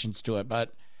much attention to it,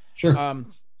 but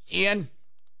Ian,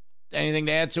 anything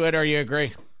to add to it, or you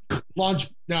agree?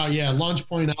 Launch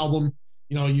Point album.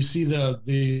 You see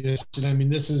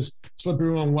this is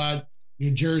Slippery When Wet,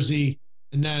 New Jersey,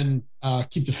 and then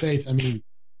Keep the Faith. I mean,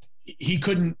 he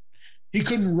couldn't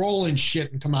roll in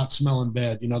shit and come out smelling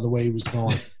bad, the way he was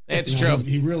going. It's true.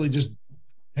 He really just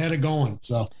had it going.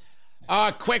 So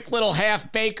quick little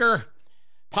half baker,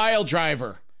 Pile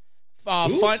Driver.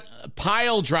 Fun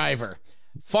Pile Driver.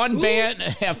 Fun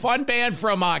band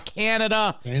from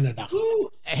Canada.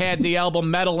 Had the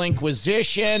album Metal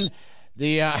Inquisition.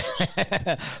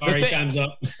 Time's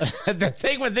up. The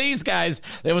thing with these guys,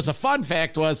 there was a fun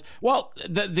fact was, well,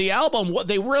 the album,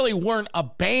 they really weren't a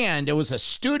band. It was a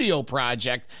studio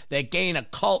project that gained a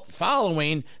cult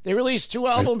following. They released 2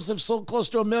 albums that have sold close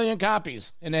to 1 million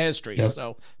copies in the history. Yep.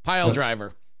 So, pile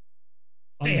driver.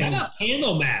 Hey, how about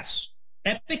Candlemass?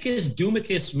 Epicus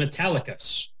Doomicus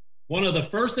Metallicus. One of the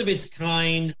first of its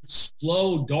kind,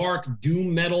 slow, dark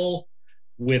doom metal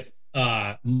with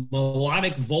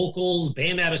melodic vocals,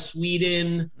 band out of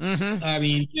Sweden. Mm-hmm. I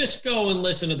mean, just go and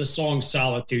listen to the song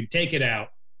Solitude. Take it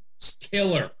out. It's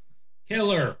killer.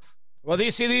 Well,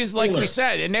 these, like we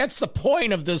said, and that's the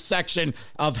point of this section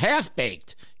of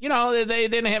Half-Baked. You know, they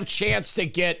didn't have a chance to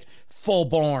get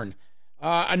full-born.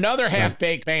 Another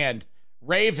Half-Baked band,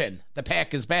 Raven, The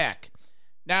Pack is Back.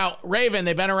 Now, Raven,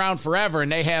 they've been around forever,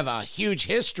 and they have a huge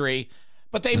history,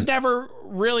 but they've never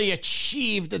really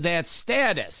achieved that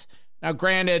status. Now,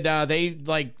 granted, they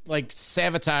like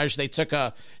Savatage, they took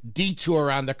a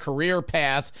detour on the career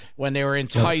path when they were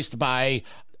enticed by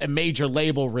a major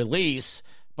label release.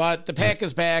 But The Pack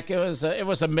is Back. It was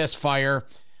a misfire.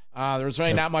 There was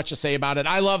really not much to say about it.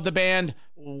 I love the band.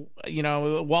 You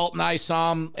know, Walt and I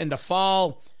saw them in the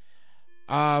fall.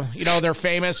 You know, they're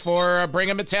famous for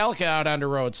bringing Metallica out on the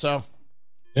road. So,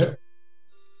 Yep.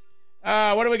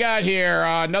 What do we got here?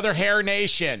 Another Hair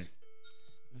Nation.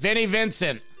 Vinnie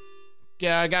Vincent.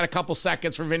 I got a couple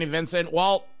seconds for Vinnie Vincent.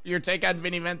 Walt, your take on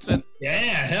Vinnie Vincent? Yeah,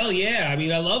 hell yeah. I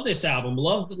mean, I love this album.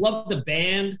 Love the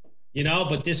band, you know,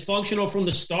 but dysfunctional from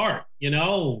the start. You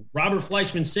know, Robert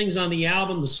Fleischman sings on the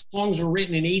album. The songs were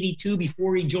written in 82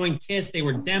 before he joined Kiss. They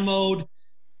were demoed.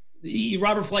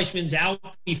 Robert Fleischman's out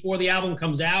before the album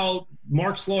comes out.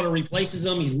 Mark Slaughter replaces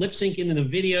him. He's lip syncing in the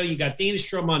video. You got Dana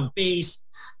Strum on bass,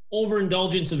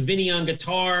 overindulgence of Vinny on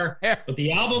guitar. Yeah. But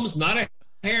the album's not a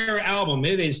Hair album.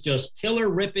 It is just killer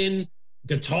ripping,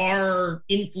 guitar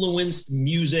influenced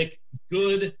music.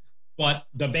 Good, but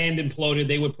the band imploded.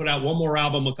 They would put out one more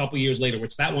album a couple years later,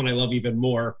 which that one I love even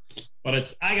more.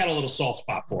 But I got a little soft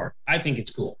spot for it. I think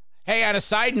it's cool. Hey, on a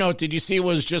side note, did you see it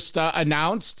was just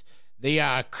announced?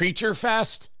 The Creature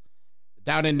Fest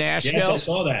down in Nashville. Yes, I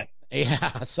saw that.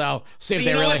 Yeah, so see if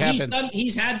But that really happens.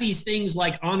 He's had these things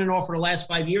like on and off for the last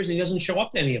 5 years, and he doesn't show up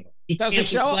to any of them. He Doesn't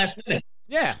show up last minute.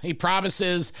 Yeah, he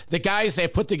promises. The guys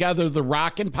that put together the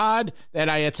Rockin' Pod that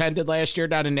I attended last year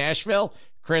down in Nashville,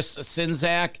 Chris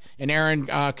Sinzak and Aaron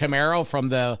Camaro from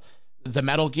the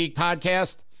Metal Geek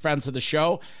podcast, friends of the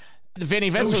show. Vinnie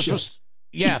Vincent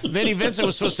Vinnie Vincent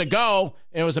was supposed to go.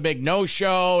 It was a big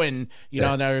no-show, and, you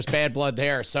know, there's bad blood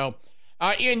there. So,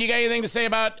 Ian, you got anything to say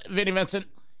about Vinnie Vincent?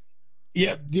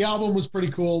 Yeah, the album was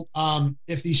pretty cool.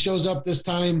 If he shows up this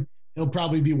time, he'll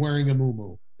probably be wearing a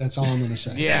muumuu. That's all I'm going to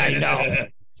say. Yeah, I know.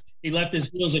 He left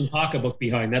his wheels and pocketbook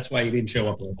behind. That's why he didn't show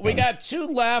up. We got 2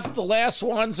 left. The last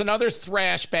one's another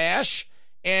thrash bash,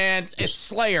 and it's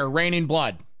Slayer, Raining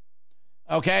Blood.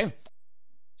 Okay?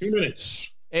 2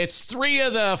 minutes. It's 3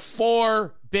 of the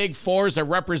 4 big 4s that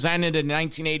represented in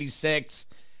 1986.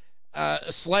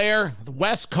 Slayer, the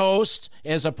West Coast,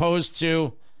 as opposed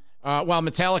to,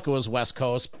 Metallica was West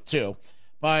Coast too.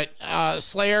 But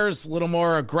Slayer's a little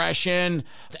more aggression,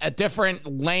 a different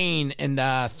lane in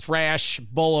the thrash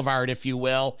boulevard, if you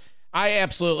will. I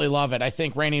absolutely love it. I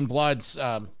think Raining Blood's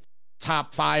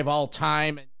top 5 all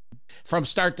time. From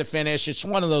start to finish, it's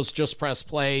one of those just press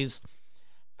plays.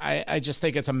 I just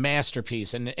think it's a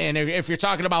masterpiece. And if you're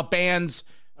talking about bands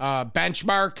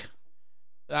benchmark,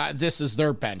 this is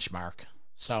their benchmark.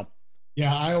 So,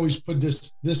 yeah, I always put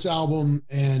this album,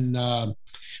 and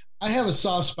I have a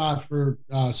soft spot for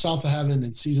South of Heaven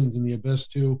and Seasons in the Abyss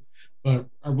too. But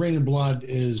Raining Blood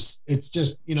it's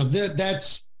just, you know,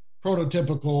 that's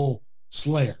prototypical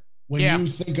Slayer. When you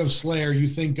think of Slayer, you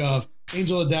think of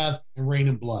Angel of Death and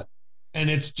Raining Blood.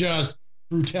 And it's just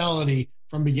brutality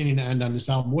from beginning to end on this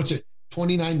album. What's it,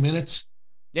 29 minutes?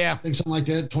 Yeah. I think something like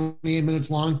that, 28 minutes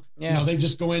long. Yeah. You know, they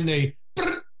just go in, and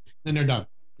they're done.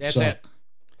 That's it.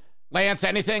 Lance,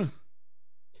 anything?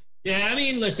 Yeah, I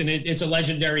mean, listen, it's a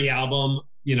legendary album.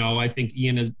 You know, I think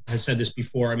Ian has said this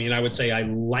before. I mean, I would say I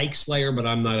like Slayer, but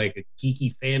I'm not like a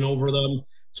geeky fan over them.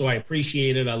 So I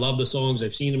appreciate it. I love the songs.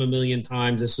 I've seen them a million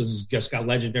times. This has just got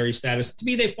legendary status. To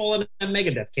me, they fall in a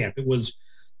Megadeth camp. It was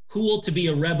cool to be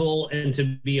a rebel and to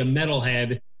be a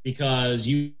metalhead because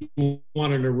you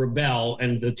wanted to rebel.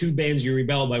 And the 2 bands you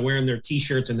rebelled by wearing their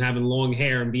T-shirts and having long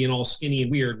hair and being all skinny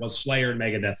and weird was Slayer and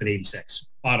Megadeth in 86.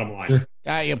 bottom line. Sure.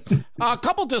 A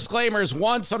couple disclaimers.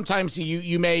 One, sometimes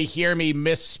you may hear me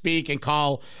misspeak and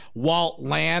call Walt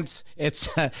Lance. It's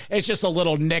just a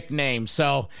little nickname,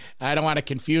 so I don't want to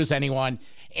confuse anyone.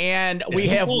 And we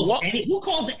have who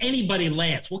calls anybody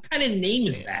Lance? What kind of name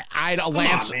is that? I don't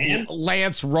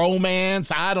Lance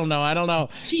Romance. I don't know.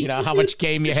 You know how much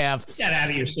game you have. Get that out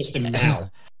of your system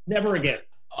now. Never again.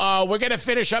 We're going to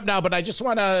finish up now, but I just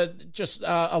want to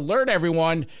alert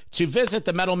everyone to visit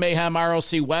the Metal Mayhem ROC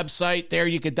website. There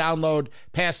you can download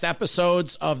past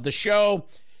episodes of the show.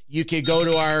 You could go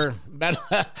to our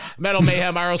Metal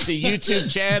Mayhem ROC YouTube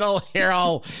channel. Here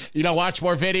I'll watch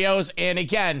more videos. And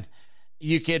again,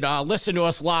 you could listen to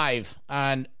us live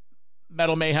on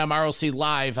Metal Mayhem ROC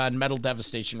live on Metal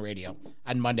Devastation Radio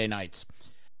on Monday nights.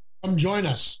 Come join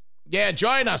us. Yeah,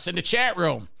 join us in the chat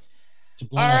room.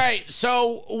 All right,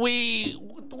 so we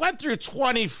went through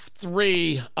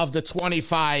 23 of the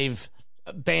 25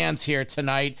 bands here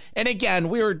tonight, and again,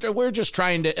 we're just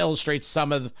trying to illustrate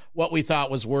some of what we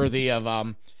thought was worthy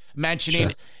of mentioning.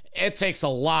 Sure. It takes a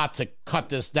lot to cut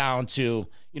this down to,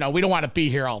 we don't want to be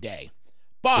here all day,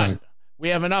 but we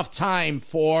have enough time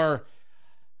for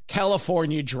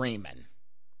California Dreamin',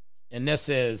 and this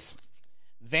is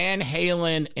Van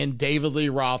Halen and David Lee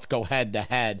Roth go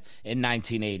head-to-head in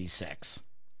 1986.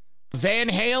 Van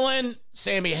Halen,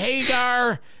 Sammy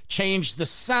Hagar changed the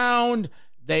sound.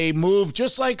 They moved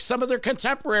just like some of their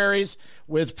contemporaries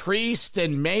with Priest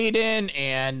and Maiden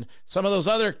and some of those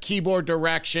other keyboard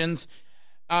directions.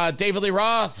 David Lee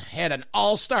Roth had an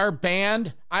all-star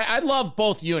band. I love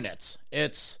both units.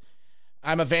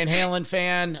 I'm a Van Halen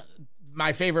fan,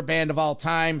 my favorite band of all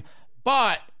time.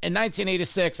 But in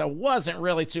 1986, I wasn't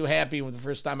really too happy with the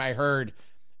first time I heard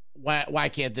Why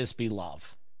Can't This Be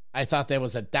Love? I thought that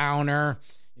was a downer,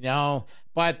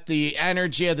 but the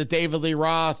energy of the David Lee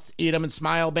Roth, Eat 'Em and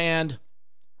Smile band,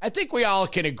 I think we all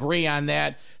can agree on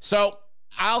that. So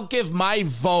I'll give my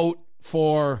vote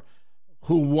for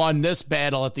who won this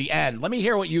battle at the end. Let me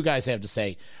hear what you guys have to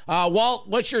say. Walt,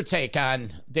 what's your take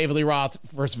on David Lee Roth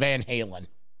versus Van Halen?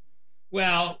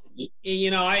 Well,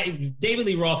 David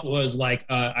Lee Roth was like,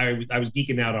 I was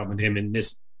geeking out on him in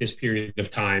this period of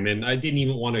time, and I didn't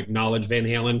even want to acknowledge Van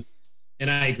Halen, and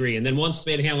I agree. And then once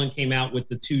Van Halen came out with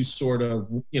the two sort of,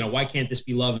 Why Can't This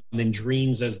Be Love, and then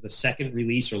Dreams as the second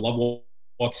release, or Love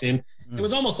Walks In, it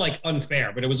was almost like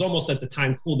unfair, but it was almost at the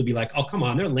time cool to be like, oh, come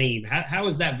on, they're lame. How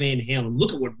is that Van Halen?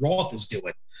 Look at what Roth is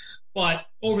doing. But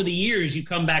over the years, you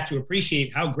come back to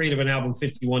appreciate how great of an album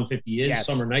 5150 is. Yes.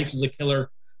 Summer Nights is a killer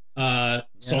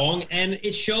song, and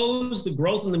it shows the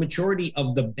growth and the maturity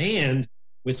of the band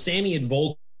with Sammy at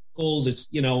vocals. It's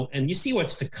and you see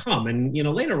what's to come, and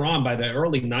later on by the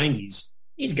early 90s,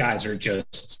 these guys are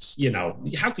just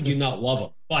how could you not love them?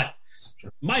 But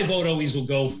my vote always will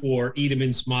go for Eat 'Em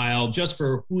and Smile, just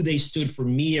for who they stood for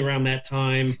me around that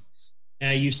time.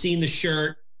 You've seen the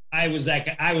shirt. I was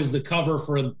the cover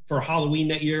for Halloween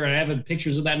that year. I have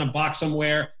pictures of that in a box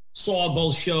somewhere. Saw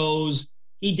both shows.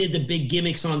 He did the big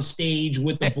gimmicks on stage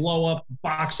with the blow-up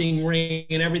boxing ring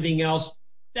and everything else.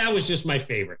 That was just my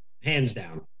favorite, hands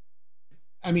down.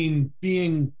 I mean,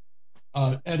 being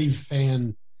an Eddie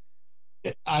fan,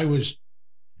 I was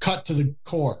cut to the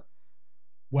core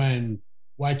when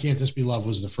Why Can't This Be Love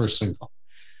was the first single.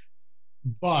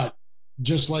 But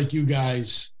just like you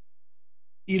guys,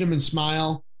 Eat 'Em and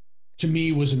Smile, to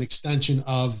me, was an extension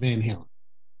of Van Halen.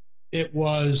 It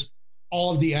was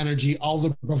all of the energy, all the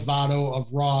bravado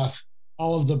of Roth,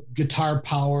 all of the guitar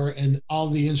power, and all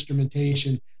the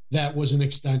instrumentation that was an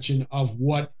extension of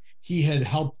what he had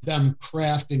helped them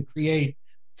craft and create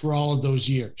for all of those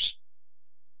years.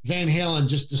 Van Halen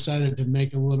just decided to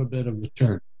make a little bit of a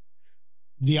turn.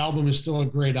 The album is still a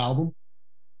great album.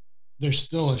 There's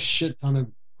still a shit ton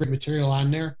of great material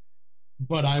on there,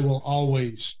 but I will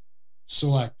always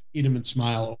select Eat 'Em and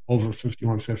Smile over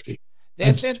 5150.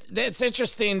 That's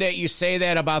interesting that you say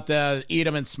that about the Eat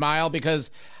 'Em and Smile, because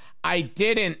I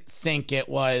didn't think it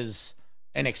was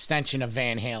an extension of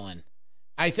Van Halen.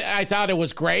 I thought it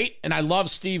was great, and I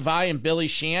love Steve Vai and Billy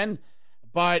Sheehan,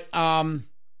 but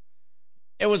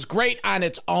it was great on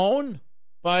its own.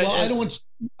 But I don't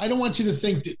want you to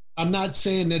think that I'm not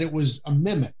saying that it was a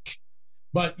mimic,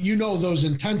 but those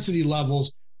intensity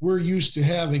levels we're used to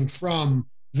having from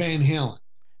Van Halen.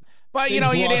 But, you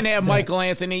didn't have Michael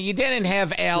Anthony. You didn't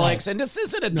have Alex. Right. And this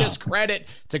isn't a discredit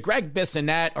to Greg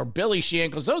Bissonette or Billy Sheehan,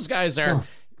 because those guys are,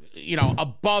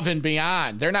 above and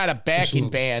beyond. They're not a backing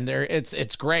band.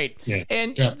 It's great. Yeah.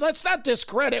 And let's not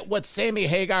discredit what Sammy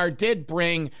Hagar did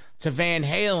bring to Van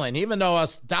Halen, even though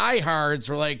us diehards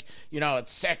were like,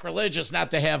 it's sacrilegious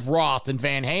not to have Roth and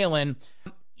Van Halen.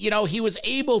 he was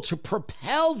able to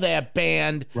propel that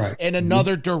band in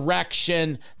another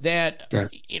direction that,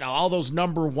 all those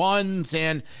number ones.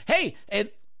 And hey,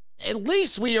 at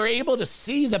least we were able to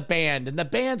see the band, and the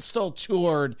band still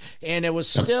toured, and it was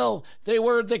still, they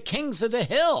were the kings of the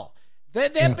hill.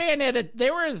 That band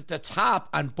they were at the top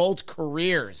on both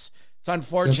careers. It's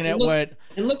unfortunate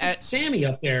look at Sammy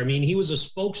up there. I mean, he was a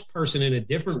spokesperson in a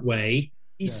different way.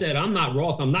 He said, I'm not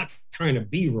Roth. I'm not trying to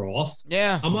be Roth.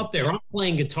 Yeah. I'm up there. I'm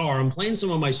playing guitar. I'm playing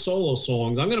some of my solo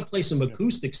songs. I'm going to play some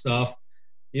acoustic stuff,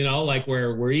 like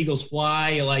where Eagles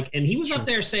Fly. And he was up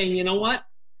there saying, you know what?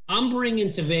 I'm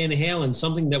bringing to Van Halen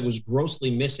something that was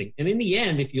grossly missing. And in the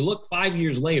end, if you look 5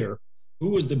 years later,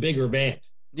 who was the bigger band?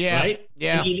 Yeah. Right?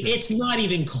 Yeah. I mean, it's not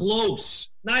even close.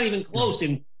 Not even close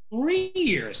in 3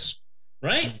 years.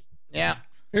 Right? Yeah.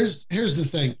 Here's the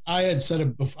thing. I had said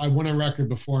it before. I went on record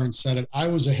before and said it. I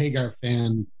was a Hagar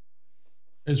fan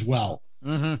as well.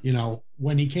 Mm-hmm.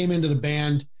 When he came into the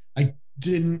band,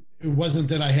 it wasn't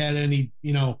that I had any,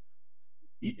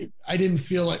 I didn't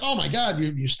feel like, oh my God,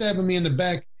 you're stabbing me in the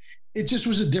back. It just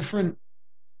was a different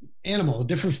animal, a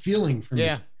different feeling for me.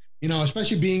 Yeah.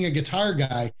 Especially being a guitar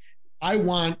guy, I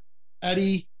want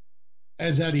Eddie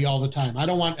as Eddie all the time. I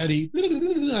don't want Eddie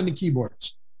on the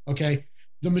keyboards. Okay.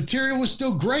 The material was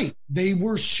still great. They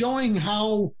were showing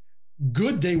how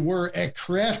good they were at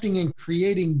crafting and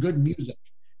creating good music.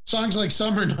 Songs like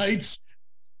Summer Nights.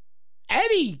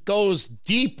 Eddie goes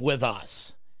deep with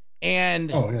us.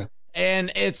 And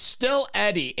it's still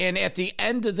Eddie. And at the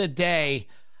end of the day,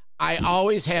 I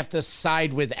always have to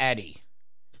side with Eddie.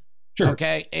 Sure.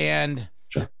 Okay.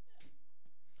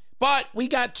 But we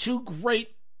got two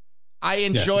great. I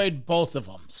enjoyed both of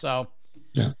them. So.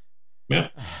 Yeah.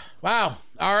 Wow.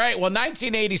 All right. Well,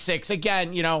 1986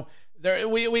 again.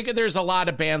 There's a lot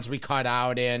of bands we cut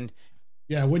out, and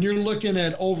when you're looking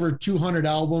at over 200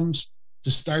 albums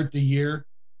to start the year,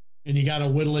 and you got to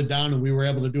whittle it down, and we were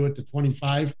able to do it to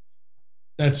 25.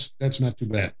 That's not too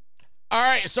bad. All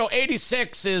right. So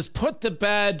 86 is put to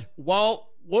bed. Walt,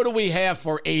 what do we have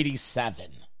for 87?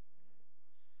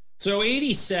 So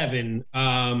 87,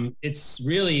 it's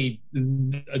really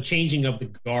a changing of the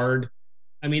guard.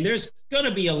 I mean, there's going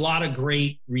to be a lot of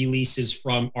great releases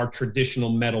from our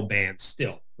traditional metal bands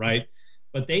still, right?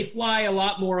 But they fly a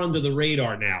lot more under the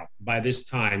radar now by this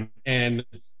time. And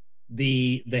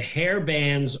the hair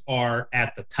bands are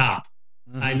at the top.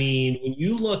 Mm-hmm. I mean, when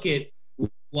you look at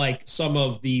like some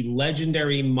of the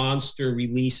legendary monster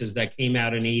releases that came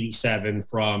out in 87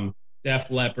 from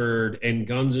Def Leppard and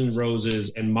Guns N'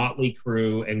 Roses and Motley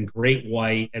Crue and Great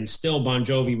White, and still Bon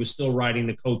Jovi was still riding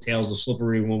the coattails of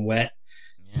Slippery When Wet.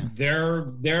 Yeah.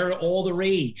 They're all the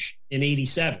rage in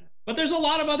 87, but there's a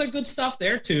lot of other good stuff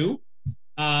there too.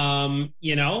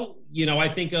 I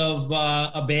think of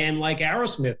a band like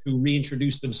Aerosmith, who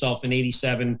reintroduced themselves in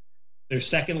 87. Their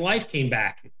Second Life came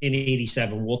back in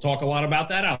 87. We'll talk a lot about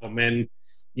that album. And,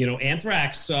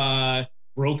 Anthrax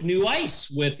broke new ice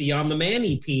with the On the Man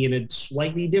EP in a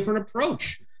slightly different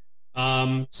approach.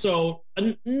 So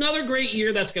another great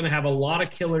year that's going to have a lot of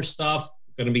killer stuff.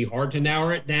 Going to be hard to narrow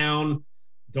it down.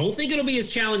 Don't think it'll be as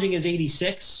challenging as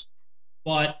 86,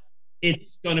 but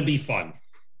it's going to be fun.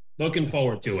 Looking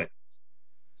forward to it.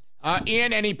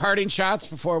 Ian, any parting shots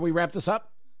before we wrap this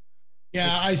up?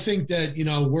 Yeah, I think that,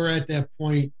 we're at that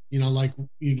point, like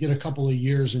you get a couple of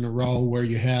years in a row where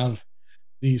you have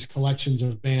these collections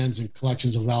of bands and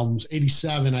collections of albums.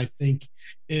 87, I think,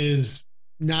 is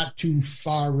not too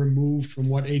far removed from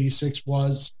what 86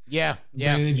 was. Yeah.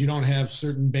 Granted, you don't have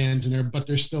certain bands in there, but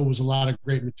there still was a lot of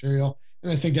great material.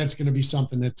 And I think that's going to be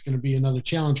something that's going to be another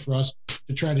challenge for us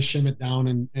to try to shim it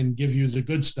down and give you the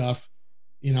good stuff,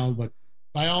 but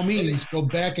by all means, go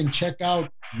back and check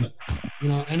out,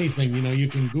 anything, you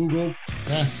can Google.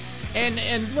 Yeah.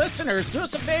 And listeners, do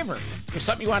us a favor. If there's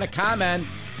something you want to comment,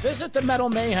 visit the Metal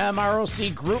Mayhem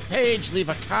ROC group page, leave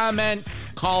a comment,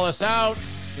 call us out,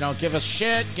 give us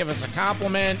shit, give us a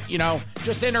compliment,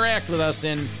 just interact with us.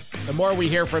 And the more we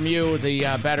hear from you, the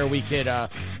better we could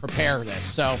prepare this.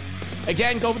 So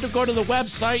again, go to the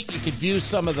website. You can view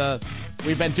some of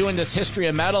we've been doing this history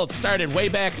of metal. It started way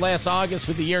back last August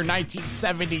with the year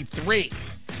 1973.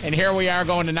 And here we are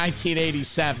going to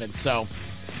 1987. So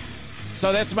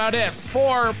that's about it.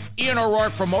 For Ian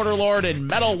O'Rourke from Motorlord and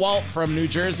Metal Walt from New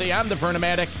Jersey, I'm the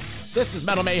Vernomatic. This is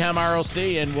Metal Mayhem ROC,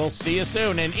 and we'll see you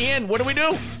soon. And Ian, what do we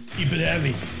do? Keep it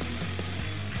heavy.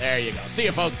 There you go. See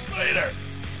you, folks. Later.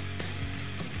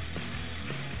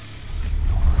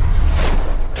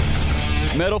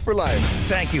 Metal for life.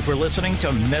 Thank you for listening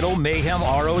to Metal Mayhem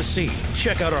ROC.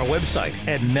 Check out our website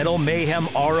at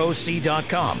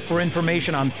metalmayhemroc.com for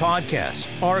information on podcasts,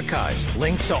 archives,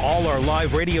 links to all our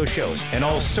live radio shows, and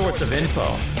all sorts of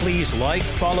info. Please like,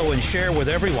 follow, and share with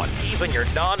everyone, even your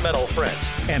non-metal friends.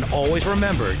 And always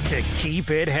remember to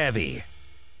keep it heavy.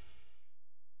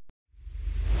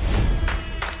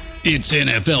 It's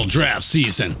NFL draft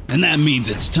season, and that means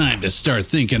it's time to start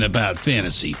thinking about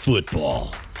fantasy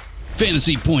football.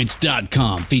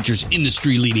 FantasyPoints.com features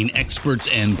industry-leading experts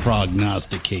and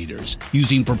prognosticators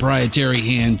using proprietary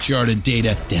hand-charted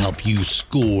data to help you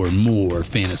score more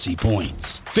fantasy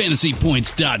points.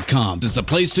 FantasyPoints.com is the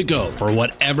place to go for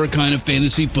whatever kind of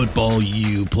fantasy football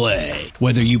you play.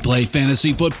 Whether you play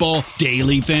fantasy football,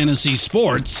 daily fantasy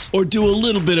sports, or do a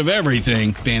little bit of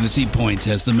everything, Fantasy Points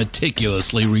has the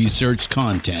meticulously researched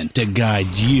content to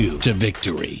guide you to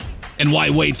victory. And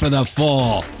why wait for the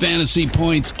fall? Fantasy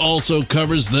Points also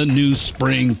covers the new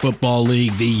spring football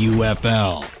league, the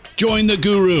UFL. Join the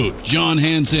guru, John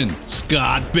Hansen,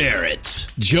 Scott Barrett,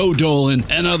 Joe Dolan,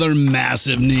 and other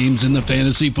massive names in the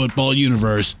fantasy football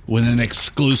universe with an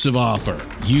exclusive offer.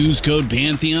 Use code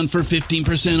Pantheon for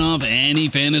 15% off any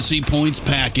Fantasy Points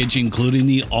package, including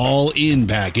the all-in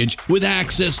package, with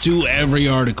access to every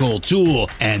article, tool,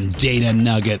 and data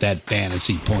nugget that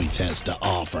Fantasy Points has to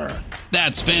offer.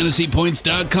 That's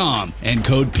FantasyPoints.com and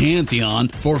code Pantheon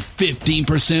for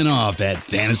 15% off at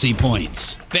Fantasy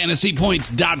Points.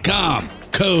 FantasyPoints.com,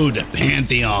 code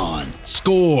Pantheon.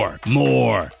 Score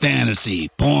more fantasy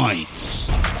points.